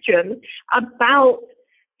question about,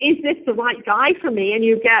 is this the right guy for me, and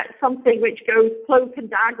you get something which goes cloak and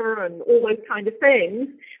dagger and all those kind of things,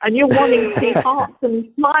 and you're wanting to see hearts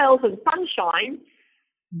and smiles and sunshine,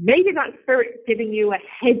 maybe that spirit's giving you a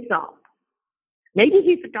heads up. Maybe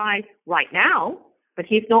he's the guy right now, but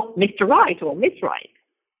he's not Mr. Right or Miss Right.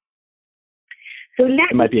 So let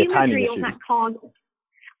it might the be a timing imagery on issue. that card.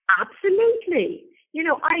 Absolutely. You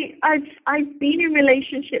know, I've been in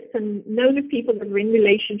relationships and known of people that were in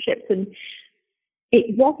relationships, and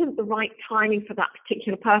it wasn't the right timing for that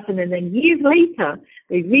particular person. And then years later,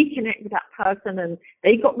 they reconnect with that person and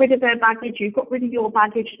they got rid of their baggage, you got rid of your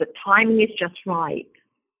baggage, the timing is just right.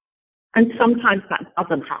 And sometimes that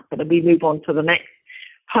doesn't happen and we move on to the next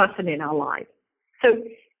person in our life. So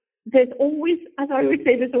there's always, as I always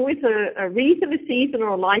say, there's always a reason, a season, or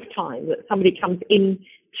a lifetime that somebody comes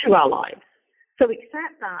into our lives. So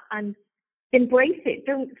accept that and embrace it.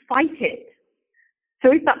 Don't fight it.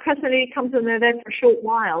 So if that person only comes and they're there for a short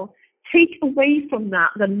while, take away from that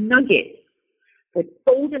the nuggets, the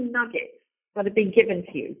golden nuggets that have been given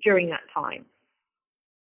to you during that time.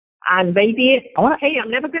 And maybe it's, hey, I'm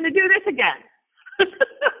never going to do this again.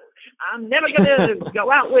 I'm never going to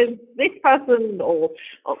go out with this person, or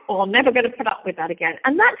I'm never going to put up with that again.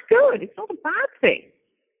 And that's good. It's not a bad thing.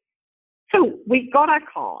 So we've got our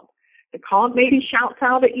card. The card maybe shouts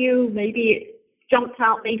out at you, maybe it jumps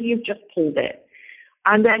out, maybe you've just pulled it.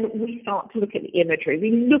 And then we start to look at the imagery.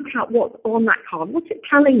 We look at what's on that card. What's it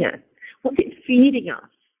telling us? What's it feeding us?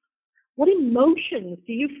 What emotions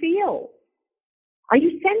do you feel? Are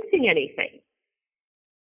you sensing anything?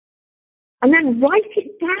 And then write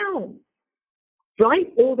it down.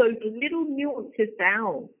 Write all those little nuances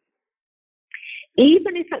down.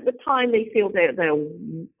 Even if at the time they feel they're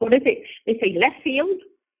what is it? They say left field.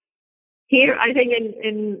 Here, I think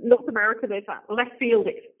in North America, there's that left field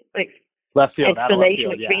explanation,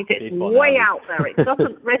 which means it's way out there. It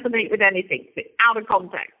doesn't resonate with anything. It's out of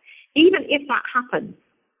context. Even if that happens,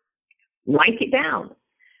 write it down.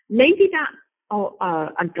 Maybe that's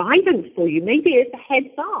a guidance for you. Maybe it's a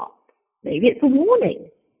heads up. Maybe it's a warning.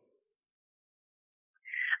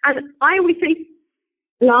 And I always say,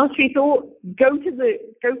 last resort, go to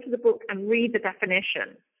the book and read the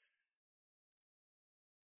definition.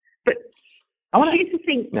 But here's the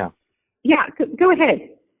thing. Yeah, go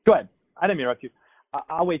ahead. Go ahead. I didn't interrupt you.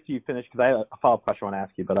 I'll wait till you finish because I have a follow-up question I want to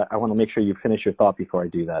ask you, but I want to make sure you finish your thought before I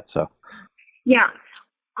do that. So. Yeah.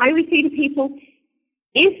 I would say to people,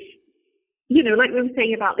 if, you know, like we were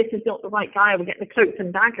saying about this is not the right guy, we're getting the cloaks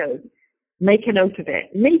and daggers, make a note of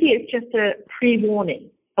it. Maybe it's just a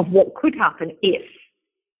pre-warning of what could happen if.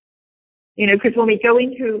 You know, because when we go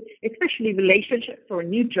into, especially relationships or a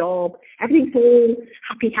new job, everything's all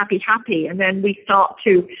happy, and then we start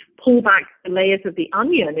to pull back the layers of the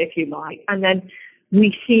onion, if you like, and then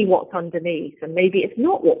we see what's underneath, and maybe it's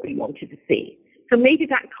not what we wanted to see. So maybe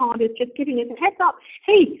that card is just giving us a heads up.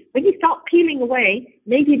 Hey, when you start peeling away,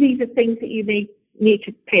 maybe these are things that you need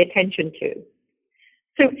to pay attention to.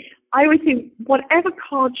 So I always say, whatever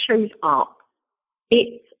card shows up,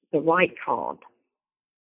 it's the right card.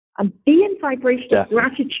 And be in vibration of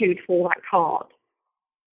gratitude for that card.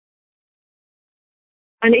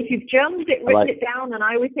 And if you've journaled it, written it down, and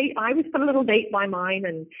I always say, I always put a little date by mine,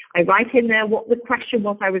 and I write in there what the question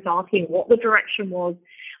was I was asking, what the direction was.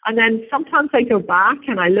 And then sometimes I go back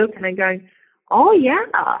and I look and I'm going, oh yeah,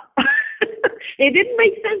 it didn't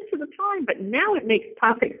make sense at the time, but now it makes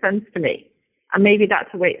perfect sense to me. And maybe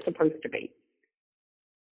that's the way it's supposed to be.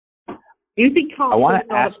 Using cards is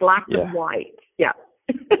not black and white. Yeah.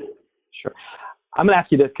 Sure. I'm going to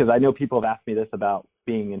ask you this because I know people have asked me this about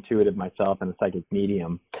being intuitive myself and a psychic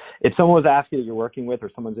medium. If someone was asking that you're working with,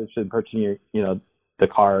 or someone's interested in purchasing the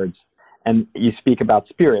cards, and you speak about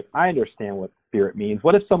spirit, I understand what spirit means.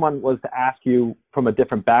 What if someone was to ask you from a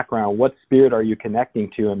different background, what spirit are you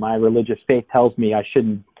connecting to? And my religious faith tells me I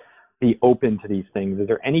shouldn't be open to these things. Is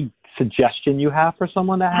there any suggestion you have for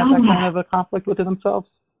someone that has that kind of a conflict within themselves?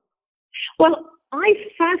 Well, I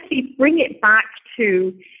firstly bring it back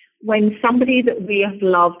to when somebody that we have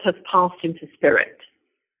loved has passed into spirit.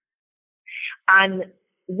 And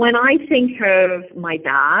when I think of my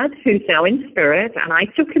dad, who's now in spirit, and I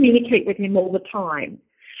still communicate with him all the time,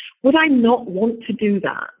 would I not want to do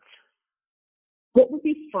that? What would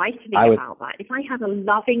be frightening about that? If I had a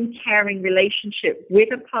loving, caring relationship with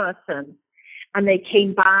a person and they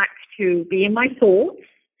came back to be in my thoughts,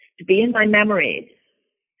 to be in my memories,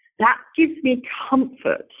 that gives me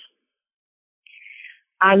comfort.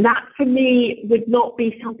 And that, for me, would not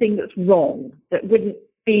be something that's wrong. That wouldn't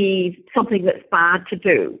be something that's bad to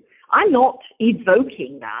do. I'm not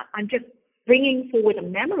evoking that. I'm just bringing forward a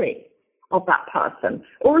memory of that person,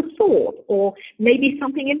 or a thought, or maybe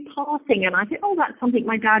something in passing. And I think, oh, that's something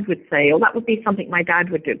my dad would say, or that would be something my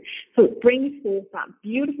dad would do. So it brings forth that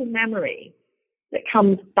beautiful memory that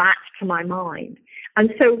comes back to my mind.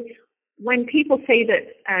 And so when people say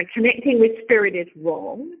that connecting with spirit is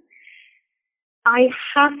wrong, I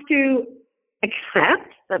have to accept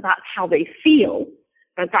that that's how they feel,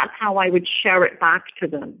 but that's how I would share it back to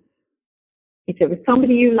them. If it was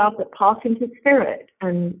somebody you love that passed into spirit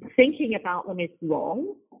and thinking about them is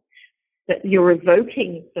wrong, that you're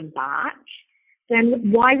evoking them back,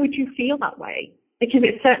 then why would you feel that way? Because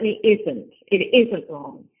it certainly isn't. It isn't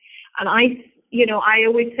wrong. And I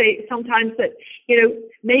always say sometimes that,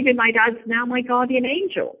 maybe my dad's now my guardian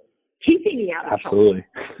angel, keeping me out of trouble,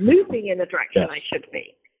 moving in the direction I should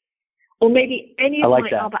be. Or maybe any of my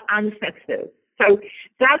other ancestors. So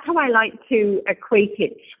that's how I like to equate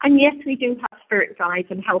it. And yes, we do have spirit guides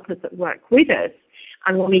and helpers that work with us.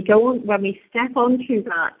 And when we step onto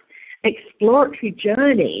that exploratory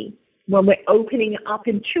journey, when we're opening it up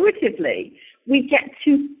intuitively, we get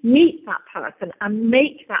to meet that person and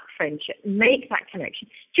make that friendship, make that connection,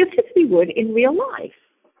 just as we would in real life.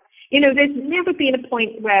 There's never been a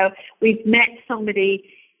point where we've met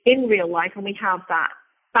somebody in real life and we have that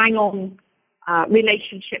bang-on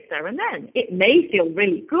relationship there and then. It may feel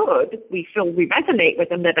really good. We feel we resonate with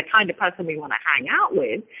them. They're the kind of person we want to hang out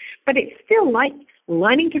with. But it's still like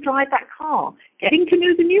learning to drive that car, getting to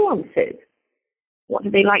know the nuances. What do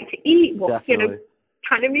they like to eat? What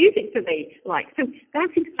kind of music do they like? So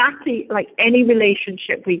that's exactly like any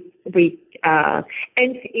relationship we enter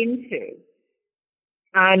into.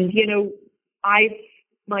 And,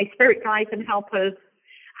 my spirit guides and helpers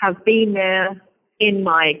have been there in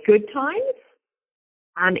my good times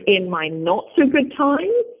and in my not so good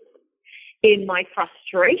times, in my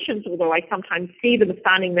frustrations, although I sometimes see them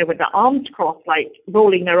standing there with their arms crossed, like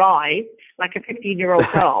rolling their eyes, like a 15-year-old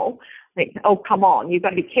girl. Like, oh, come on, you've got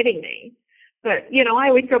to be kidding me. But, I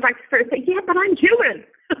always go back to spirit and say, yeah, but I'm human.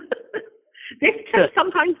 This can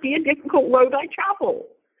sometimes be a difficult road I travel.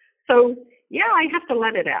 So, yeah, I have to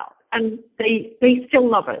let it out. And they still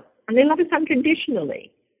love us. And they love us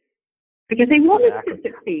unconditionally because they want us to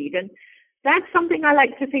succeed. And that's something I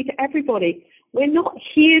like to say to everybody. We're not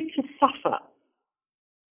here to suffer.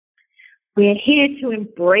 We're here to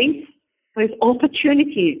embrace those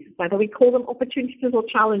opportunities, whether we call them opportunities or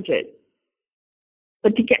challenges,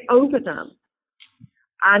 but to get over them.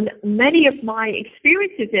 And many of my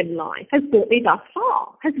experiences in life has brought me thus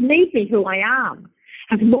far, has made me who I am,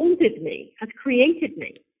 has molded me, has created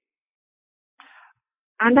me.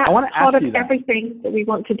 And that's part of everything that we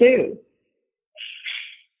want to do.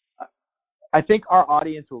 I think our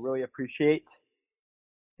audience will really appreciate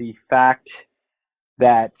the fact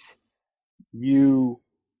that you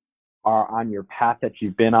are on your path that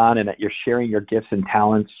you've been on and that you're sharing your gifts and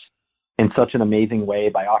talents in such an amazing way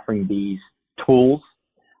by offering these tools.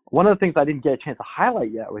 One of the things I didn't get a chance to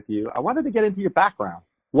highlight yet with you, I wanted to get into your background.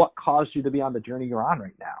 What caused you to be on the journey you're on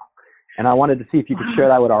right now? And I wanted to see if you could share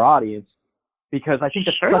that with our audience, because I think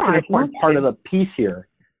that's such an important part of the piece here,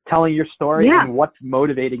 telling your story and what's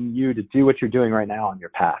motivating you to do what you're doing right now on your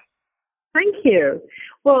path. Thank you.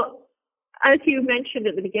 Well, as you mentioned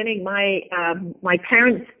at the beginning, my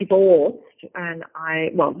parents divorced, and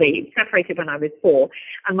they separated when I was 4,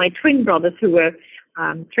 and my twin brothers, who were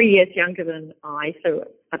 3 years younger than I, so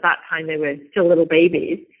at that time they were still little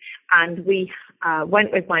babies, and we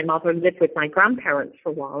went with my mother and lived with my grandparents for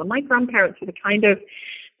a while. And my grandparents were the kind of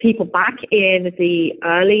people back in the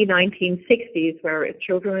early 1960s where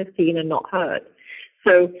children were seen and not heard.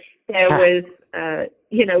 So there was,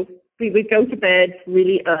 we would go to bed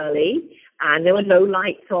really early, and there were no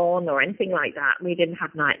lights on or anything like that. We didn't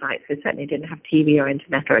have night lights. We certainly didn't have TV or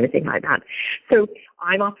internet or anything like that. So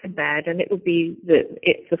I'm up in bed, and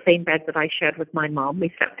it's the same bed that I shared with my mom.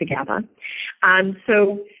 We slept together. And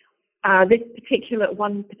so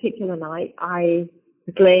one particular night, I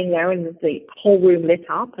was laying there, and the whole room lit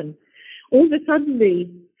up, and all of a sudden the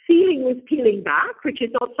ceiling was peeling back, which is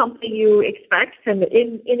not something you expect. And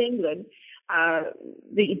in England,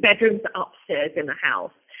 the bedrooms are upstairs in the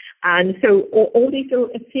house. And so all these little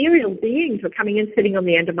ethereal beings were coming in, sitting on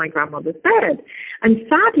the end of my grandmother's bed. And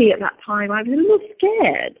sadly, at that time, I was a little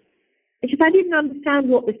scared because I didn't understand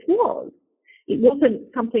what this was. It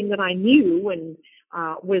wasn't something that I knew and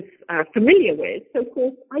was familiar with. So, of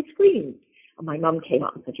course, I screamed. And my mum came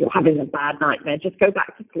up and said, "You're having a bad nightmare. Just go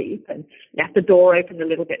back to sleep," and left the door open a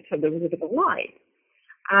little bit so there was a bit of light.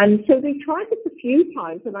 And so they tried this a few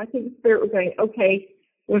times, and I think the spirit was going, okay,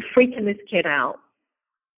 we're freaking this kid out.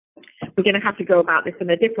 We're going to have to go about this in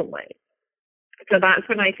a different way. So that's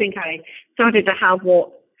when I think I started to have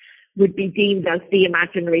what would be deemed as the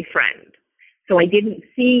imaginary friend. So I didn't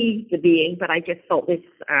see the being, but I just felt this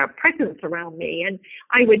presence around me. And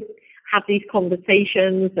I would have these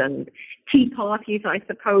conversations and tea parties, I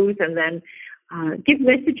suppose, and then give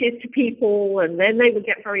messages to people. And then they would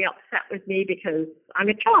get very upset with me because I'm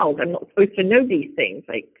a child. I'm not supposed to know these things,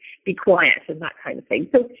 like be quiet and that kind of thing.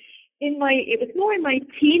 So it was more in my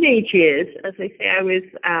teenage years, as I say,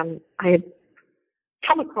 I had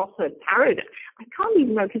come across a tarot deck. I can't even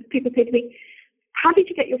remember, because people say to me, how did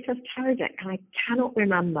you get your first tarot deck? And I cannot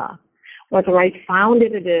remember whether I found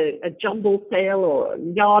it at a jumble sale or a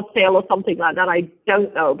yard sale or something like that. I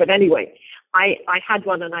don't know. But anyway, I had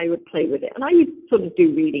one and I would play with it. And I would sort of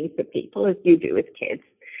do readings for people, as you do as kids,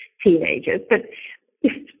 teenagers. But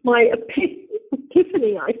it's my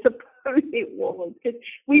epiphany, I suppose it was, because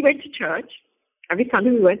we went to church. Every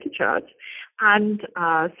Sunday we went to church. And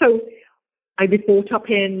so I was brought up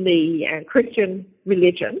in the Christian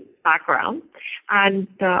religion background, and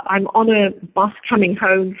I'm on a bus coming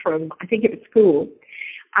home from, I think it was school,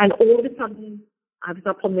 and all of a sudden I was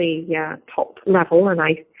up on the top level, and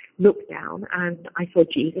I looked down and I saw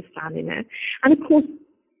Jesus standing there. And of course,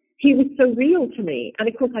 he was so real to me. And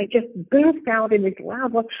of course, I just burst out in this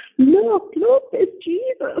loud voice, look, it's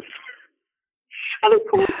Jesus. And of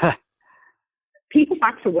course, people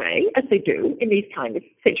backed away, as they do in these kind of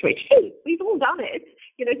situations. Hey, we've all done it.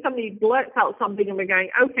 You know, somebody blurts out something and we're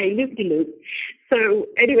going, okay, loop-de-loop. So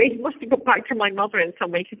anyway, he must have got back to my mother in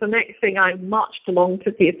some way, because the next thing I marched along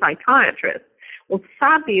to see a psychiatrist. Well,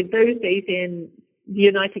 sadly, in those days in the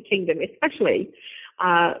United Kingdom especially,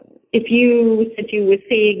 if you said you were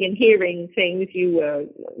seeing and hearing things, you were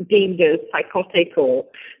deemed as psychotic or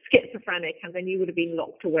schizophrenic, and then you would have been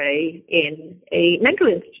locked away in a mental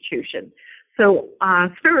institution. So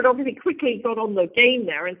Spirit obviously quickly got on the game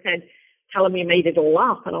there and said, tell him you made it all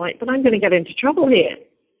up. And I'm like, but I'm going to get into trouble here.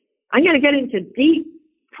 I'm going to get into deep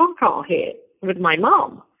caca here with my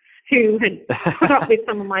mom, who had put up with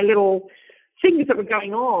some of my little things that were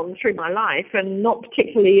going on through my life and not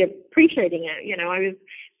particularly appreciating it. You know, I was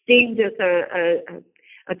deemed as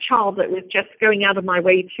a child that was just going out of my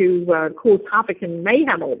way to cause havoc and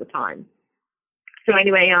mayhem all the time. So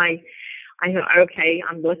anyway, I thought, okay,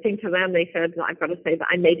 I'm listening to them. They said, I've got to say that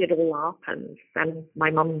I made it all up. And then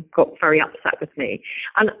my mum got very upset with me.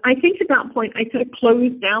 And I think at that point, I sort of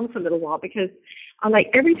closed down for a little while, because I'm like,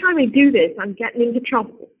 every time I do this, I'm getting into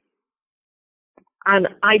trouble. And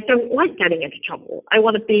I don't like getting into trouble. I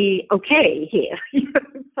want to be okay here.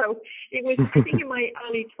 So it was, I think, in my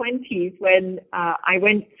early 20s when I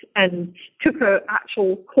went and took an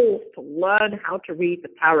actual course to learn how to read the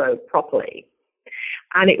tarot properly.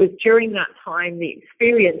 And it was during that time, the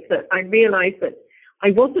experience, that I realized that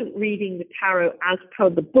I wasn't reading the tarot as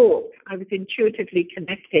per the book. I was intuitively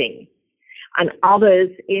connecting. And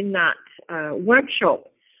others in that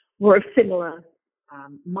workshop were of similar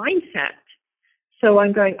mindset. So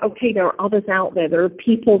I'm going, okay, there are others out there. There are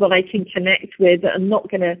people that I can connect with that are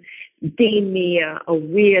not going to deem me a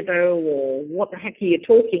weirdo or what the heck are you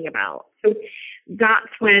talking about. So that's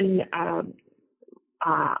when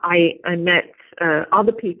I met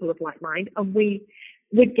other people of like mind, and we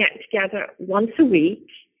would get together once a week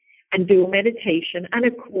and do a meditation. And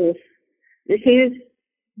of course, this is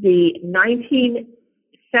the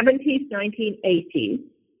 1970s, 1980s.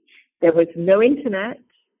 There was no internet.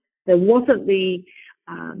 There wasn't the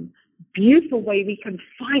beautiful way we can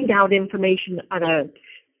find out information at a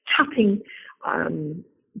tapping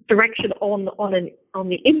direction on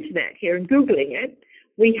the internet here and Googling it.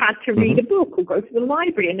 We had to read a book or go to the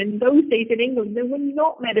library. And in those days in England, there were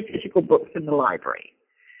not metaphysical books in the library.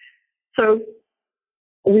 So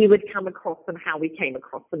we would come across them, how we came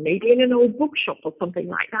across them, maybe in an old bookshop or something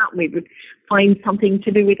like that. We would find something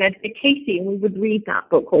to do with Edgar Cayce, and we would read that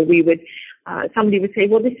book. Or we would, somebody would say,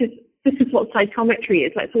 well, this is what psychometry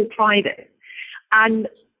is. Let's all try this. And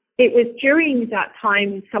it was during that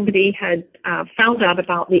time somebody had found out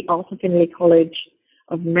about the Arthur Findlay College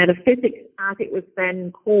of Metaphysics, as it was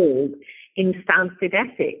then called, in Stansted,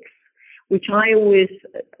 Essex, which I always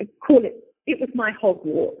call it was my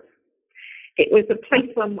Hogwarts. It was a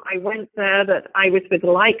place when I went there that I was with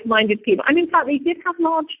like-minded people. And in fact, they did have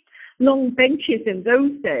large, long benches in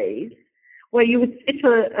those days where you would sit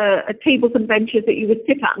at tables and benches that you would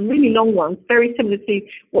sit at, and really long ones, very similar to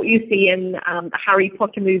what you see in the Harry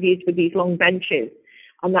Potter movies with these long benches.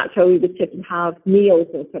 And that's where we would sit and have meals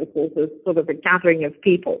and so forth, as sort of a gathering of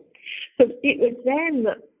people. So it was then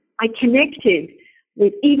that I connected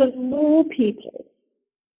with even more people.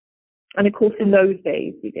 And of course, in those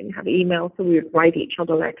days, we didn't have email, so we would write each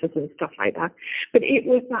other letters and stuff like that. But it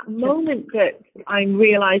was that moment that I'm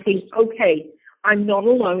realizing, okay, I'm not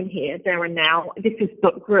alone here, there and now. This is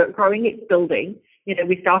growing, it's building. You know,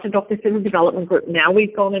 we started off this in a development group. Now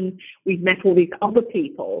we've gone and we've met all these other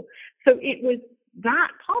people. So it was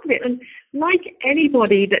that part of it. And like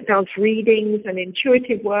anybody that does readings and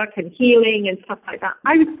intuitive work and healing and stuff like that,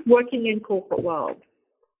 I was working in corporate world.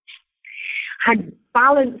 had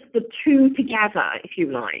balanced the two together, if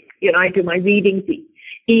you like. You know, I do my readings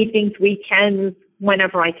evenings, weekends,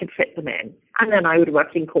 whenever I could fit them in. And then I would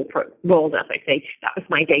work in corporate world, as I say. That was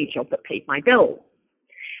my day job that paid my bills.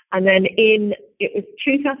 And then it was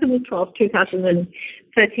 2012,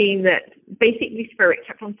 2013 that basically Spirit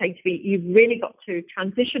kept on saying to me, you've really got to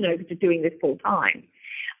transition over to doing this full time.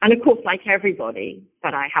 And of course, like everybody,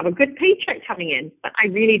 that I have a good paycheck coming in, but I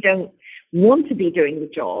really don't want to be doing the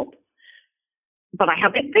job. But I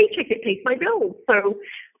have this paycheck, it pays my bills. So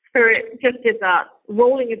Spirit just did that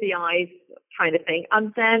rolling of the eyes kind of thing.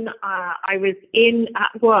 And then I was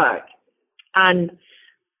at work, and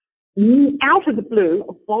out of the blue,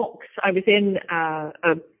 a box, I was in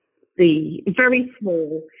the very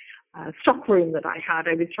small stock room that I had.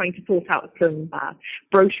 I was trying to sort out some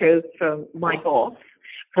brochures for my boss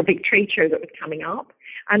for a big trade show that was coming up.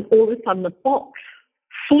 And all of a sudden, the box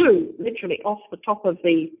flew literally off the top of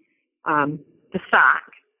the stack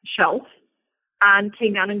shelf and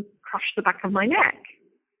came down and crushed the back of my neck.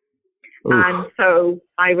 Oof. And so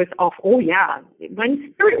I was off. Oh, yeah.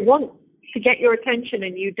 When Spirit wants to get your attention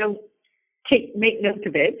and you don't make note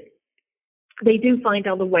of it, they do find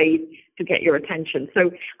other ways to get your attention.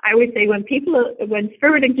 So I always say when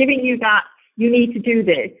Spirit are giving you that, you need to do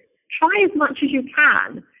this, try as much as you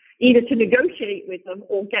can, either to negotiate with them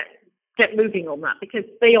or get moving on that, because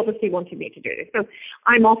they obviously wanted me to do this. So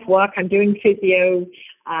I'm off work, I'm doing physio,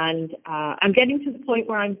 and I'm getting to the point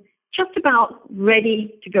where I'm just about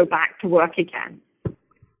ready to go back to work again.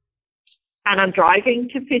 And I'm driving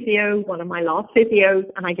to physio, one of my last physios,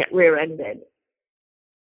 and I get rear-ended.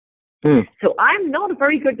 So I'm not a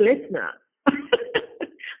very good listener.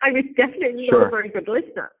 I was definitely not a very good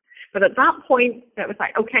listener. But at that point, that was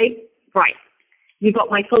like, okay, right, you got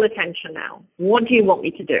my full attention now. What do you want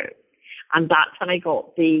me to do? And that's when I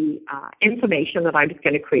got the information that I was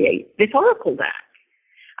going to create this Oracle deck.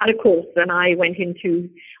 And of course, then I went into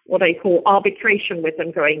what I call arbitration with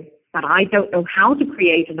them, going, but I don't know how to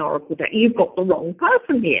create an Oracle deck. You've got the wrong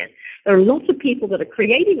person here. There are lots of people that are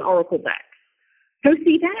creating Oracle decks. Go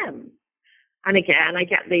see them. And again, I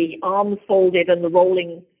get the arms folded and the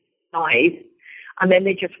rolling eyes, and then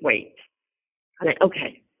they just wait. And then,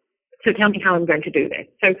 okay, so tell me how I'm going to do this.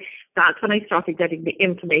 So that's when I started getting the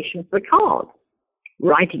information for the card,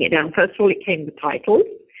 writing it down. First of all, it came the titles,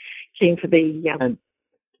 came for the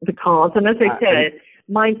cards. And as I said,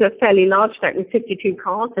 mine's a fairly large deck with 52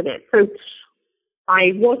 cards in it. So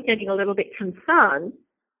I was getting a little bit concerned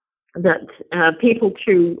that people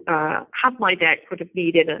to have my deck would have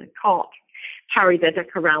needed a cart, carry their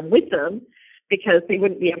deck around with them, because they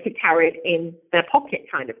wouldn't be able to carry it in their pocket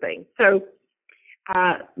kind of thing. So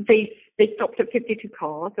they stopped at 52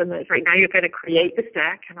 cards, and it's right now you're going to create this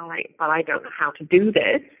deck. And I'm like, but I don't know how to do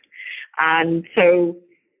this. And so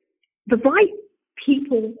the right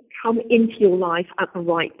people come into your life at the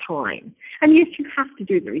right time. And yes, you have to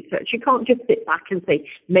do the research. You can't just sit back and say,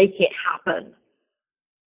 make it happen.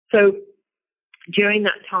 So during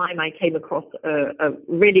that time, I came across a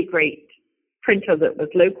really great printer that was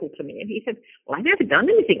local to me. And he said, well, I've never done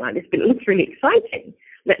anything like this, but it looks really exciting.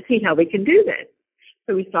 Let's see how we can do this.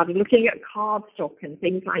 So we started looking at cardstock and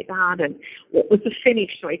things like that, and what was the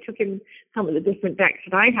finish. So I took him some of the different decks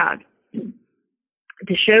that I had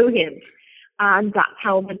to show him. And that's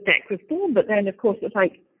how the deck was born. But then, of course, it's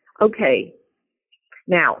like, okay,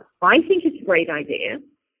 now, I think it's a great idea.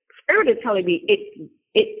 Spirit is telling me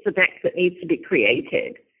it's the deck that needs to be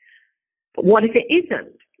created. But what if it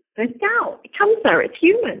isn't? There's doubt. It comes there. It's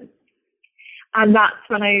human. And that's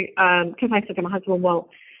when because I said to my husband, well,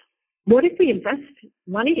 what if we invest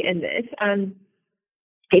money in this and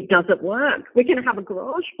it doesn't work? We're going to have a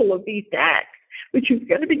garage full of these decks, which is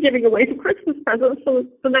going to be giving away for Christmas presents for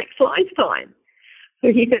the next lifetime.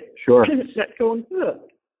 So he said, sure, let's go on tour.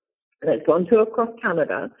 Let's go on tour across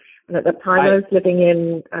Canada. And at the time I was living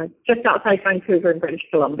in just outside Vancouver in British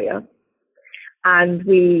Columbia. And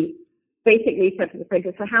we basically said to the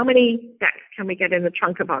printer, so how many decks can we get in the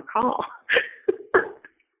trunk of our car?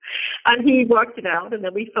 And he worked it out, and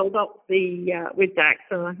then we filled up with decks.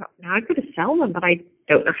 And I thought, now I could have sell them, but I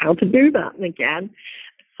don't know how to do that. And again,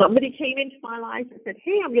 somebody came into my life and said,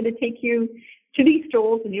 hey, I'm going to take you to these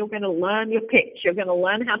stores, and you're going to learn your pitch. You're going to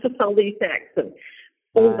learn how to sell these decks and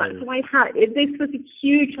all that. So this was a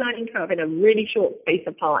huge learning curve in a really short space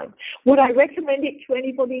of time. Would I recommend it to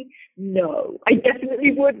anybody? No, I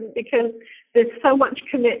definitely wouldn't, because there's so much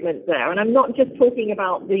commitment there. And I'm not just talking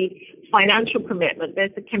about the financial commitment.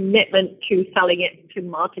 There's a commitment to selling it, to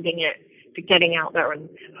marketing it, to getting out there and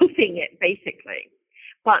hoofing it, basically.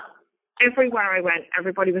 But everywhere I went,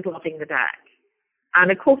 everybody was loving the deck.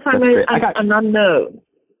 And of course, I'm an unknown.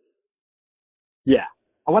 Yeah.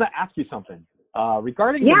 I want to ask you something.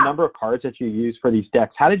 Regarding the number of cards that you use for these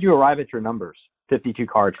decks, how did you arrive at your numbers? 52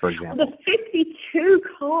 cards, for example. The 52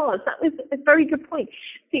 cards, that was a very good point.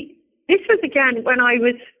 See, this was, again, when I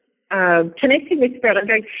was connecting with Spirit, I'm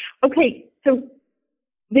going, okay, so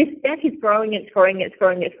this deck is growing, it's growing, it's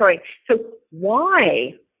growing, it's growing. So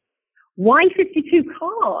why? Why 52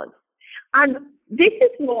 cards? And this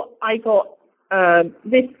is what I got,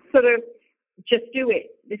 this sort of, just do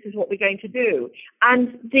it. This is what we're going to do.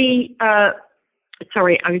 And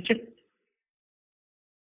sorry, I was just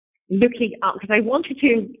looking up because I wanted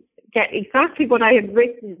to get exactly what I had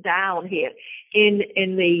written down here in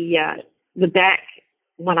the deck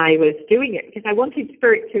when I was doing it, because I wanted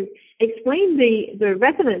Spirit to explain the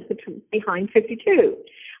resonance behind 52.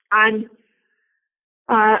 And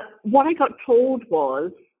what I got told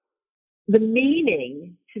was the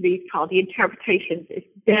meaning to these cards, the interpretations, is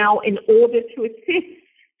now in order to assist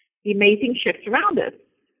the amazing shifts around us.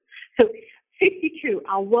 So 52,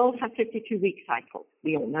 our world has 52-week cycles.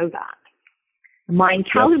 We all know that. The Mayan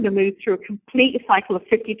calendar moves through a complete cycle of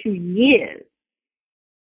 52 years.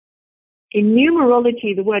 In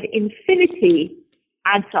numerology, the word infinity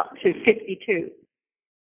adds up to 52.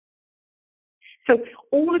 So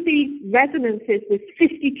all of these resonances with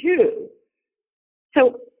 52.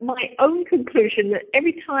 So my own conclusion that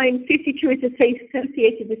every time 52 is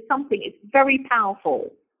associated with something, it's very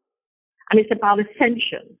powerful. And it's about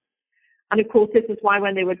ascension. And of course, this is why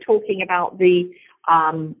when they were talking about the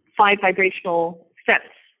 5 vibrational steps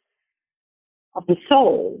of the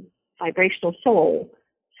soul, vibrational soul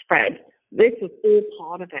spread, this was all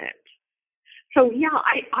part of it. So yeah,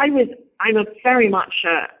 I'm a very much,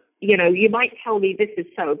 you might tell me this is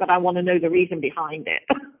so, but I want to know the reason behind it.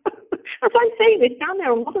 As I'm saying this, down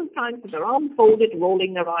there a lot of times with their arms folded,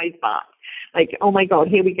 rolling their eyes back. Like, oh my God,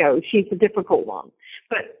 here we go. She's the difficult one.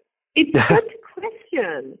 But it's a good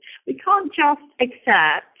question. We can't just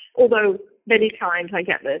accept, although many times I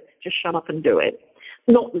get this, just shut up and do it.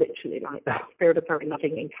 Not literally like that. Spirit are very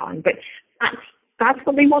loving and kind, but that's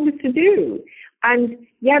what they wanted to do. And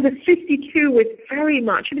yeah, the 52 was very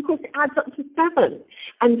much, and of course it adds up to 7.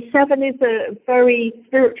 And 7 is a very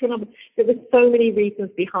spiritual number. There were so many reasons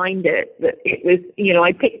behind it that it was,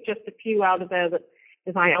 I picked just a few out of there that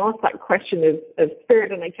as I asked that question of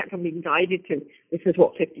Spirit, and I kept on being guided to, this is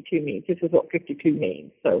what 52 means, this is what 52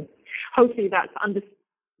 means. So hopefully that's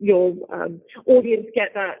your audience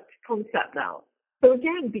get that concept now. So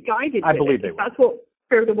again, be guided. I believe they will. That's what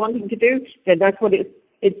Spirit are wanting to do, then that's what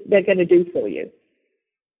they're going to do for you.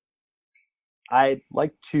 I'd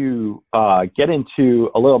like to get into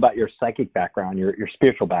a little about your psychic background, your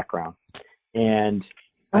spiritual background. And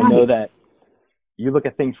I know that you look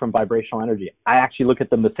at things from vibrational energy. I actually look at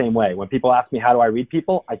them the same way. When people ask me, how do I read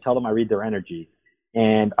people? I tell them I read their energy.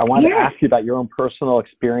 And I wanted to ask you about your own personal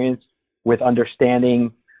experience with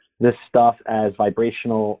understanding this stuff as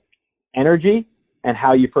vibrational energy and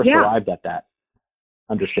how you first arrived at that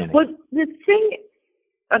understanding. Well, the thing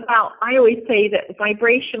about, I always say that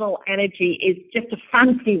vibrational energy is just a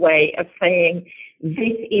fancy way of saying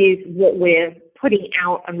this is what we're putting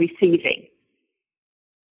out and receiving.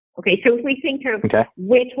 Okay, so if we think of,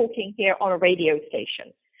 we're talking here on a radio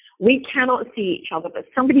station. We cannot see each other, but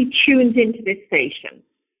somebody tunes into this station,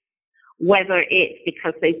 whether it's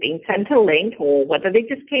because they've been sent a link or whether they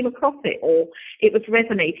just came across it or it was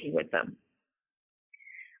resonating with them.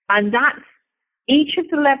 And that's each of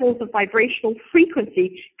the levels of vibrational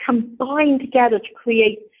frequency combine together to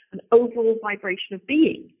create an overall vibration of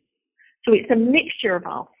being. So it's a mixture of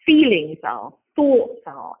our feelings, our thoughts,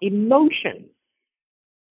 our emotions.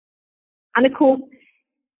 And of course,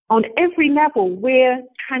 on every level, we're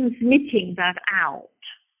transmitting that out.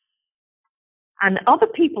 And other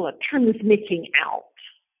people are transmitting out.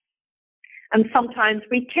 And sometimes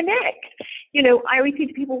we connect. I always say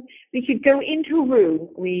to people, we could go into a room,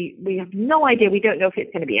 we have no idea, we don't know if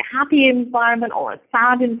it's going to be a happy environment or a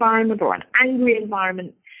sad environment or an angry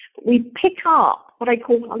environment. But we pick up what I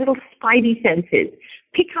call our little spidey senses,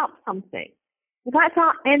 pick up something. Well, that's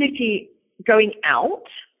our energy going out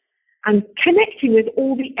and connecting with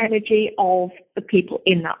all the energy of the people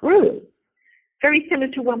in that room. Very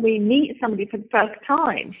similar to when we meet somebody for the first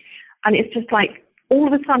time. And it's just like, all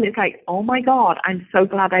of a sudden it's like, oh my God, I'm so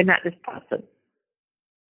glad I met this person.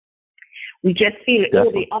 We just feel it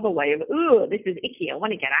all the other way of, oh, this is icky, I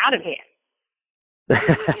want to get out of here.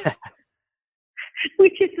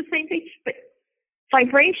 Which is the same thing. But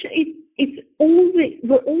vibration,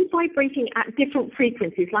 we're all vibrating at different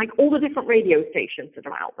frequencies, like all the different radio stations that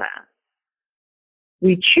are out there.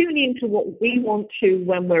 We tune into what we want to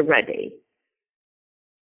when we're ready.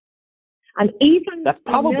 And even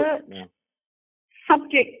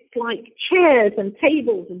subjects like chairs and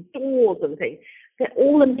tables and doors and things, they're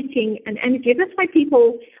all emitting an energy. That's why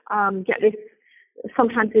people get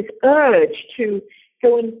sometimes this urge to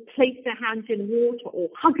go and place their hands in water or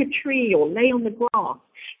hug a tree or lay on the grass,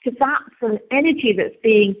 because that's an energy that's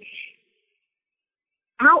being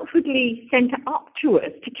outwardly sent up to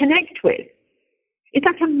us to connect with. It's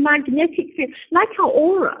like a magnetic field, like our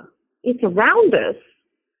aura. It's around us,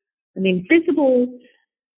 an invisible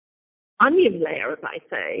onion layer, as I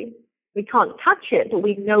say. We can't touch it, but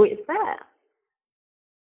we know it's there.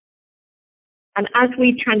 And as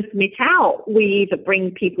we transmit out, we either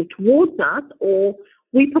bring people towards us or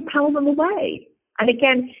we propel them away. And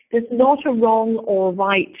again, there's not a wrong or a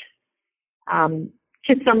right.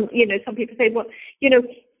 To some people say, well,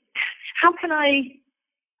 how can I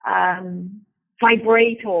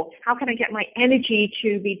vibrate, or how can I get my energy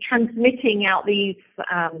to be transmitting out these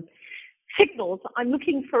signals? I'm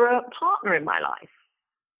looking for a partner in my life.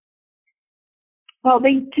 Well,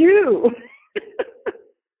 they do.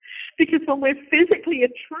 Because when we're physically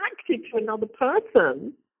attracted to another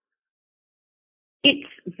person, it's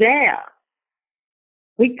there.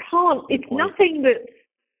 We can't, it's nothing that's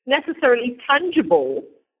necessarily tangible,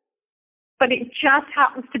 but it just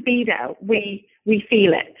happens to be there. We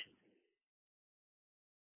feel it.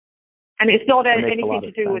 And it's not anything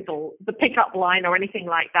to do with the pickup line or anything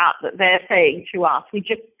like that they're saying to us.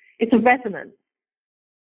 It's a resonance.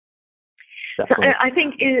 So I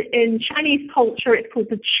think in Chinese culture, it's called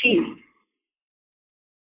the qi.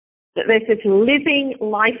 That there's this living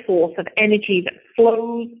life force of energy that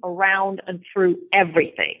flows around and through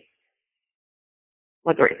everything.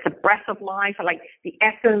 Whether it's the breath of life or like the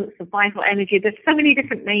essence, the vital energy, there's so many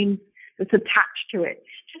different names that's attached to it.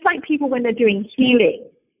 Just like people when they're doing healing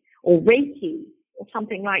or Reiki or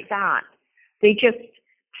something like that, they just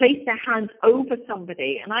place their hands over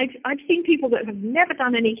somebody. And I've seen people that have never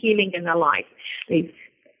done any healing in their life. They've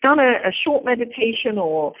done a short meditation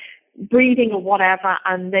or breathing or whatever,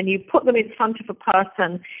 and then you put them in front of a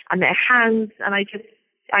person and their hands, and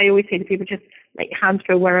I always say to people, just let your hands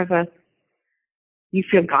go wherever you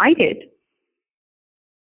feel guided.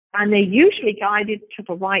 And they're usually guided to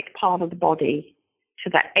the right part of the body, to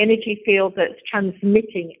that energy field that's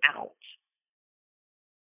transmitting out.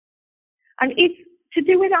 And it's to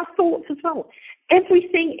do with our thoughts as well.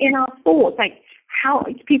 Everything in our thoughts, like how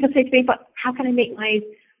people say to me, but how can I make my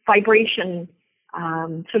vibration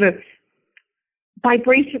sort of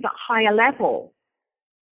vibrate at a higher level?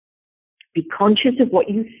 Be conscious of what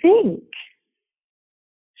you think.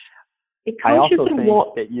 Be conscious I also think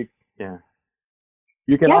what that you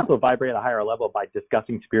can also vibrate at a higher level by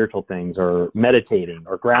discussing spiritual things or meditating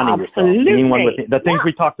or grounding yourself. Being one with the things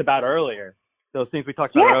we talked about earlier. Those things we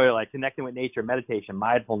talked about earlier, like connecting with nature, meditation,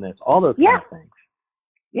 mindfulness, all those kind of things.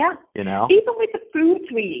 Yeah. You know? Even with the foods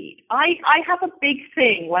we eat. I have a big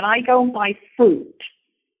thing when I go and buy fruit.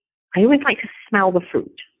 I always like to smell the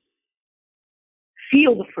fruit.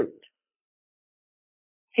 Feel the fruit.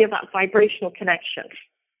 Feel that vibrational connection.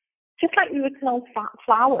 Just like we would smell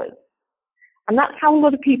flowers. And that's how a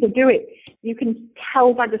lot of people do it. You can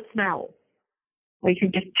tell by the smell. Or you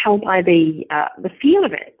can just tell by the feel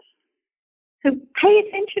of it. So pay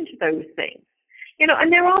attention to those things.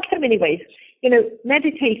 And there are so many ways.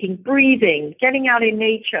 Meditating, breathing, getting out in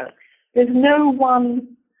nature. There's no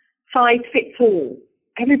one size fits all.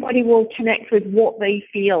 Everybody will connect with what they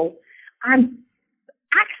feel. And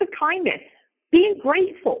acts of kindness, being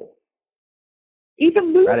grateful,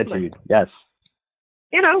 even movement. Gratitude, yes.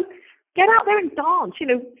 Get out there and dance.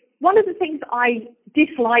 One of the things I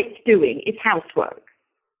dislike doing is housework.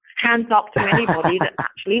 Hands up to anybody that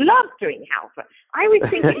actually loves doing housework. I always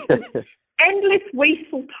think it's an endless,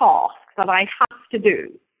 wasteful task that I have to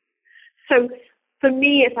do. So for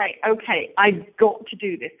me, it's like, okay, I've got to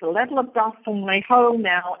do this. The level of dust on my home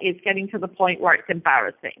now is getting to the point where it's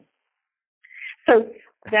embarrassing. So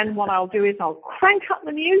then what I'll do is I'll crank up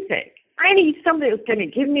the music. I need somebody that's going to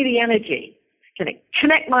give me the energy, going to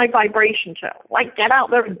connect my vibration to, like, get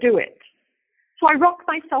out there and do it. So I rock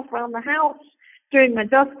myself around the house, doing my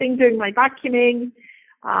dusting, doing my vacuuming,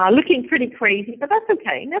 looking pretty crazy, but that's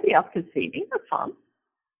okay. Nobody else can see me. That's fun.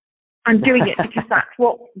 I'm doing it because that's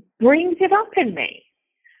what brings it up in me.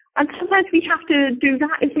 And sometimes we have to do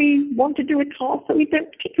that if we want to do a task that we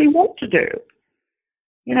don't particularly want to do.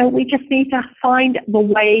 We just need to find the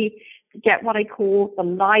way to get what I call the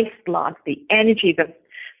lifeblood, the energy,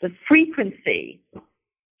 the frequency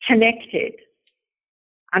connected.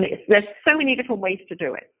 And there's so many different ways to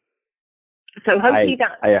do it. So hopefully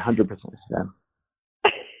I 100% understand.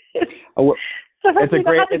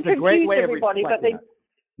 It's a great way of everybody, reflecting.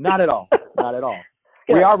 Not at all. Not at all.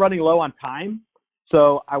 We are running low on time,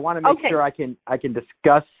 So I want to make sure I can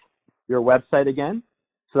discuss your website again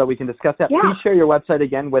so that we can discuss that. Yeah. Please share your website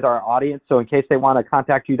again with our audience. So in case they want to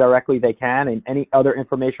contact you directly, they can. And any other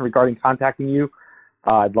information regarding contacting you,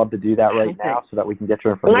 I'd love to do that right now so that we can get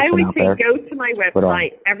your information out there. Well, I always say go to my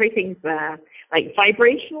website. Everything's there, like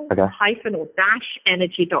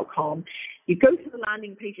vibrational-energy.com. You go to the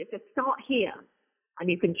landing page. It says start here. And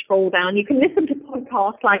you can scroll down. You can listen to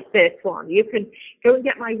podcasts like this one. You can go and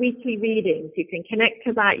get my weekly readings. You can connect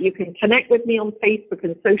to that. You can connect with me on Facebook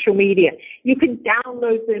and social media. You can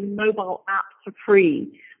download the mobile app for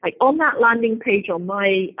free. Like on that landing page on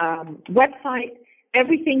my website,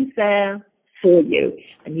 everything's there for you.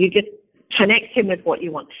 And you just connect in with what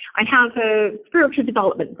you want. I have a spiritual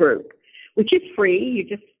development group, which is free. You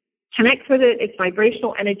just connect with it. It's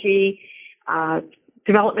Vibrational Energy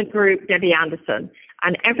Development Group, Debbie Anderson.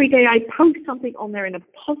 And every day I post something on there in a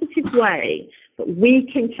positive way that we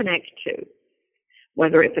can connect to,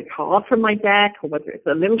 whether it's a card from my deck or whether it's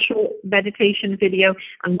a little short meditation video.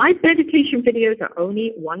 And my meditation videos are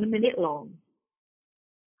only 1 minute long.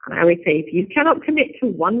 And I always say, if you cannot commit to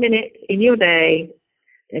 1 minute in your day,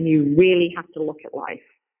 then you really have to look at life.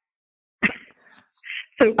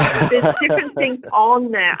 So there's different things on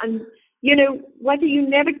there. And you know, whether you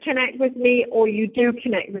never connect with me or you do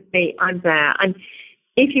connect with me, I'm there. And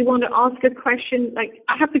if you want to ask a question, like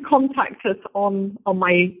I have to contact us on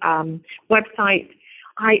my website.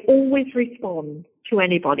 I always respond to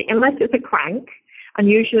anybody, unless it's a crank, and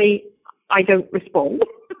usually I don't respond.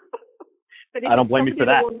 But I don't blame you for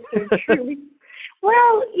that.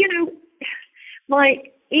 Well, you know, my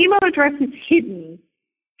email address is hidden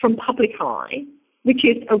from public eye, which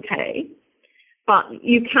is okay, but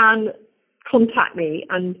you can contact me,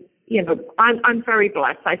 and you know, I'm very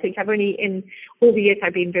blessed. I think I've only, in all the years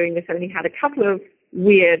I've been doing this, only had a couple of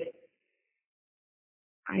weird,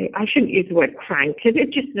 I shouldn't use the word crank, because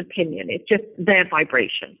it's just an opinion. It's just their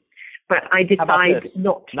vibration. But I decide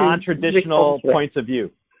not to. Non-traditional points of view.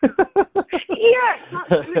 Yeah,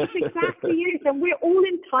 that's exactly it. And we're all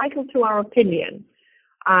entitled to our opinion.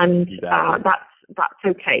 And that's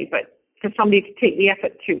okay. But for somebody to take the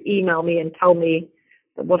effort to email me and tell me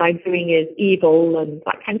that what I'm doing is evil and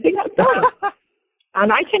that kind of thing, that's fine.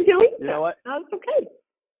 And I can delete it. You know what? That's okay.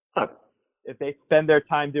 So, if they spend their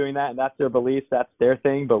time doing that and that's their beliefs, that's their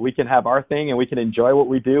thing. But we can have our thing and we can enjoy what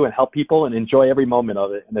we do and help people and enjoy every moment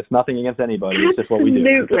of it. And it's nothing against anybody. It's just what we do.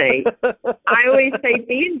 Absolutely. I always say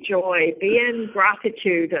be in joy, be in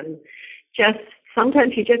gratitude, and just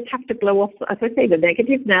sometimes you just have to blow off, as I say, the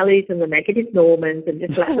negative Nellies and the negative Normans and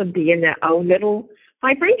just let them be in their own little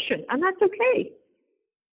vibration. And that's okay.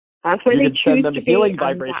 That's when they choose to be. Healing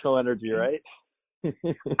vibrational energy, right?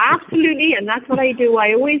 Absolutely, and that's what I do.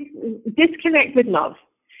 I always disconnect with love,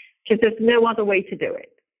 because there's no other way to do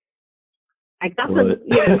it. Like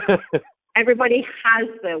everybody has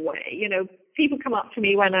their way. You know, people come up to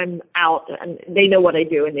me when I'm out, and they know what I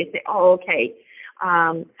do, and they say, "Oh, okay.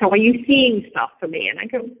 So are you seeing stuff for me?" And I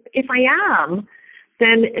go, "If I am,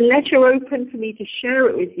 then unless you're open for me to share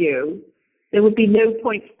it with you, there would be no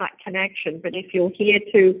point for that connection. But if you're here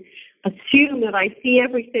to assume that I see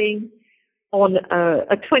everything on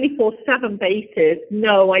a 24/7 basis,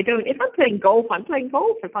 no, I don't. If I'm playing golf, I'm playing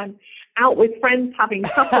golf. If I'm out with friends having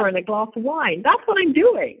supper and a glass of wine, that's what I'm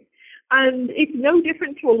doing. And it's no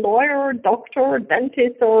different to a lawyer or a doctor or a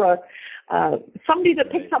dentist or somebody that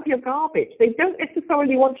picks up your garbage. They don't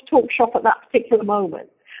necessarily want to talk shop at that particular moment.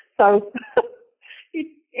 So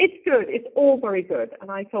it's good. It's all very good.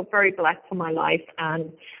 And I feel very blessed for my life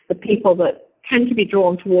and the people that tend to be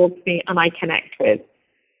drawn towards me and I connect with.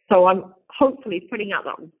 So I'm hopefully putting out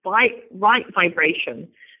that right vibration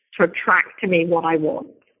to attract to me what I want.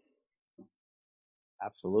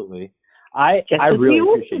 Absolutely. I really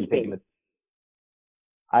appreciate you taking the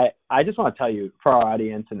I just want to tell you, for our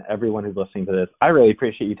audience and everyone who's listening to this, I really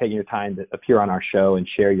appreciate you taking your time to appear on our show and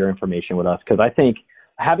share your information with us, because I think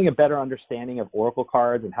having a better understanding of oracle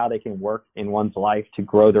cards and how they can work in one's life to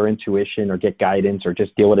grow their intuition or get guidance or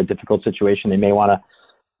just deal with a difficult situation, they may want to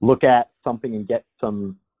look at something and get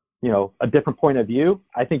some, a different point of view.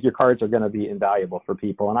 I think your cards are going to be invaluable for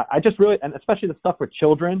people. And I just really, and especially the stuff with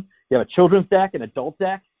children, you have a children's deck, an adult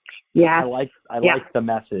deck. Yeah. I like the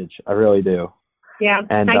message. I really do. Yeah,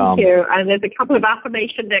 and, thank you. And there's a couple of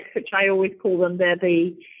affirmation decks, which I always call them. They're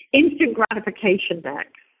the instant gratification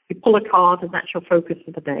decks. You pull a card and that's your focus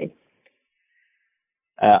for the day.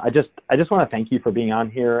 I just want to thank you for being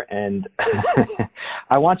on here, and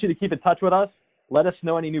I want you to keep in touch with us. Let us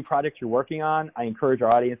know any new projects you're working on. I encourage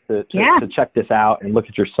our audience to check this out and look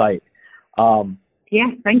at your site.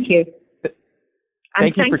 Yeah, thank you.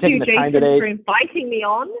 Thank you for taking the time today. For inviting me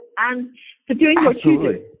on and for doing what you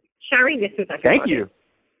do, sharing this with everybody. Thank you.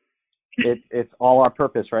 It's all our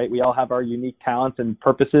purpose, right? We all have our unique talents and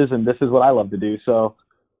purposes, and this is what I love to do. So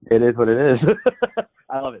it is what it is.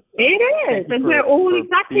 I love it. It is, and we're all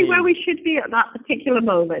exactly where we should be at that particular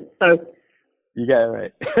moment. So you got it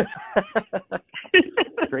right.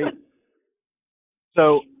 Great.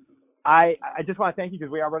 So I just want to thank you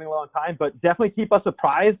because we are running low on time, but definitely keep us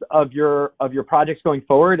apprised of your projects going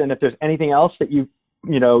forward, and if there's anything else that you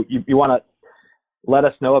want to let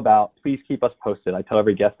us know about, please keep us posted. I tell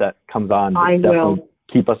every guest that comes on, definitely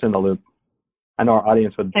keep us in the loop. I know our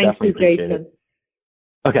audience would definitely appreciate it.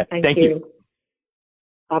 Okay, thank you.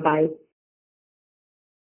 Bye-bye.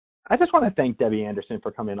 I just want to thank Debbie Anderson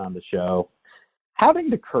for coming on the show.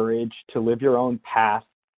 Having the courage to live your own path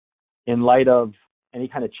in light of any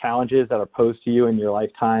kind of challenges that are posed to you in your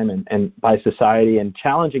lifetime and by society, and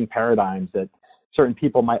challenging paradigms that certain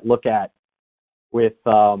people might look at with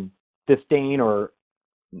disdain or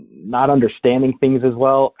not understanding things as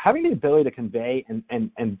well, having the ability to convey and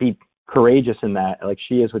be courageous in that, like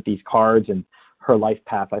she is with these cards and her life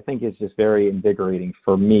path, I think is just very invigorating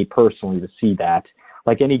for me personally to see that.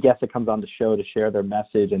 Like any guest that comes on the show to share their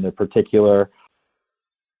message and their particular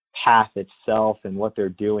path itself and what they're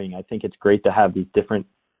doing, I think it's great to have these different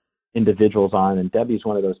individuals on, and Debbie's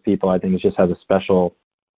one of those people I think just has a special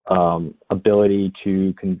ability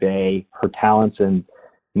to convey her talents and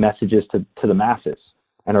messages to the masses,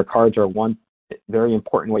 and her cards are one very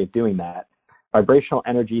important way of doing that.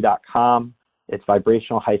 Vibrationalenergy.com. It's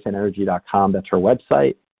vibrational-energy.com. That's her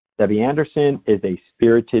website. Debbie Anderson is a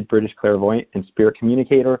spirited British clairvoyant and spirit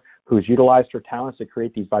communicator who's utilized her talents to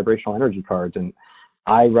create these vibrational energy cards. And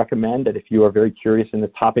I recommend that if you are very curious in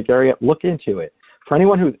this topic area, look into it. For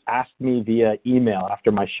anyone who's asked me via email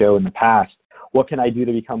after my show in the past, what can I do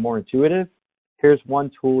to become more intuitive? Here's one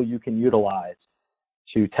tool you can utilize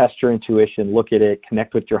to test your intuition, look at it,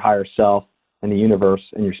 connect with your higher self and the universe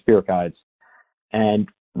and your spirit guides. And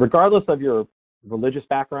regardless of your religious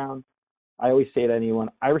background, I always say to anyone,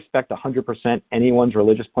 I respect 100% anyone's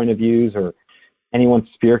religious point of views or anyone's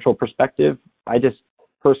spiritual perspective. I just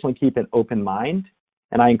personally keep an open mind,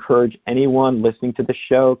 and I encourage anyone listening to the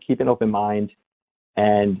show, keep an open mind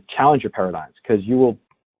and challenge your paradigms, because you will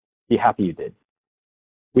be happy you did.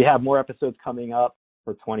 We have more episodes coming up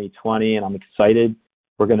for 2020, and I'm excited.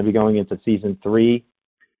 We're going to be going into season 3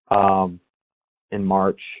 in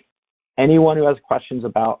March. Anyone who has questions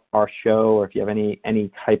about our show, or if you have any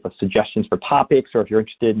type of suggestions for topics, or if you're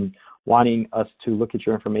interested in wanting us to look at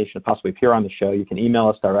your information and possibly appear on the show, you can email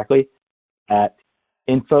us directly at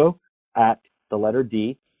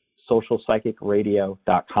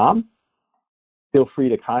info@socialpsychicradio.com. Feel free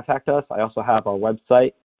to contact us. I also have our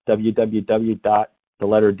website,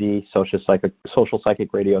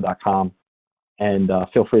 www.socialpsychicradio.com, and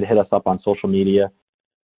feel free to hit us up on social media.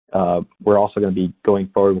 We're also going to be going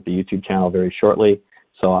forward with the YouTube channel very shortly.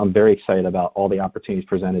 So I'm very excited about all the opportunities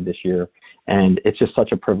presented this year. And it's just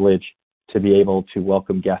such a privilege to be able to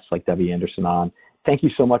welcome guests like Debbie Anderson on. Thank you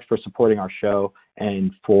so much for supporting our show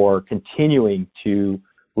and for continuing to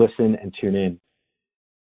listen and tune in.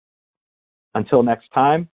 Until next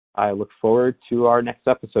time, I look forward to our next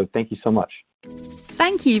episode. Thank you so much.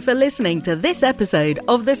 Thank you for listening to this episode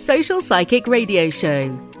of the Social Psychic Radio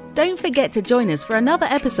Show. Don't forget to join us for another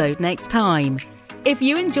episode next time. If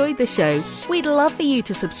you enjoyed the show, we'd love for you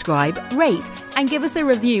to subscribe, rate, and give us a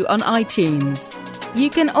review on iTunes. You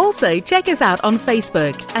can also check us out on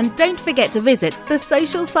Facebook, and don't forget to visit the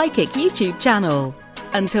Social Psychic YouTube channel.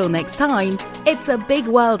 Until next time, it's a big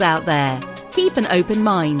world out there. Keep an open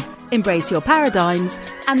mind, embrace your paradigms,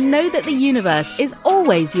 and know that the universe is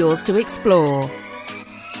always yours to explore.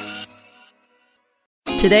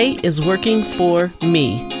 Today is working for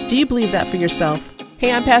me. Do you believe that for yourself?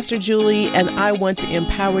 Hey, I'm Pastor Julie, and I want to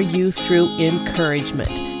empower you through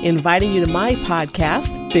encouragement. Inviting you to my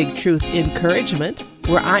podcast, Big Truth Encouragement,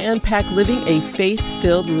 where I unpack living a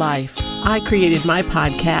faith-filled life. I created my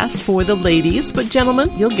podcast for the ladies, but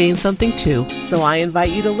gentlemen, you'll gain something too. So I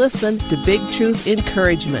invite you to listen to Big Truth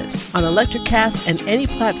Encouragement on Electricast and any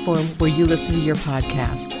platform where you listen to your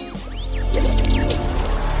podcast.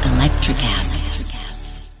 Electricast.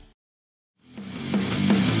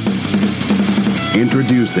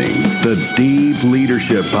 Introducing the Deep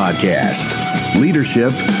Leadership Podcast.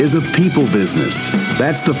 Leadership is a people business.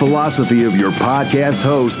 That's the philosophy of your podcast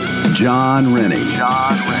host, John Rennie.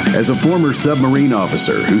 As a former submarine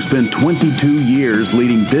officer who spent 22 years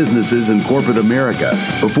leading businesses in corporate America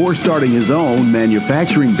before starting his own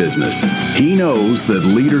manufacturing business, he knows that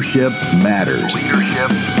leadership matters.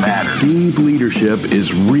 Deep Leadership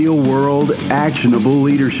is real-world, actionable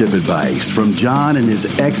leadership advice from John and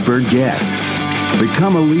his expert guests.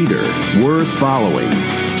 Become a leader worth following.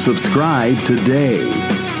 Subscribe today.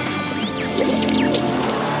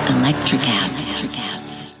 Electricast.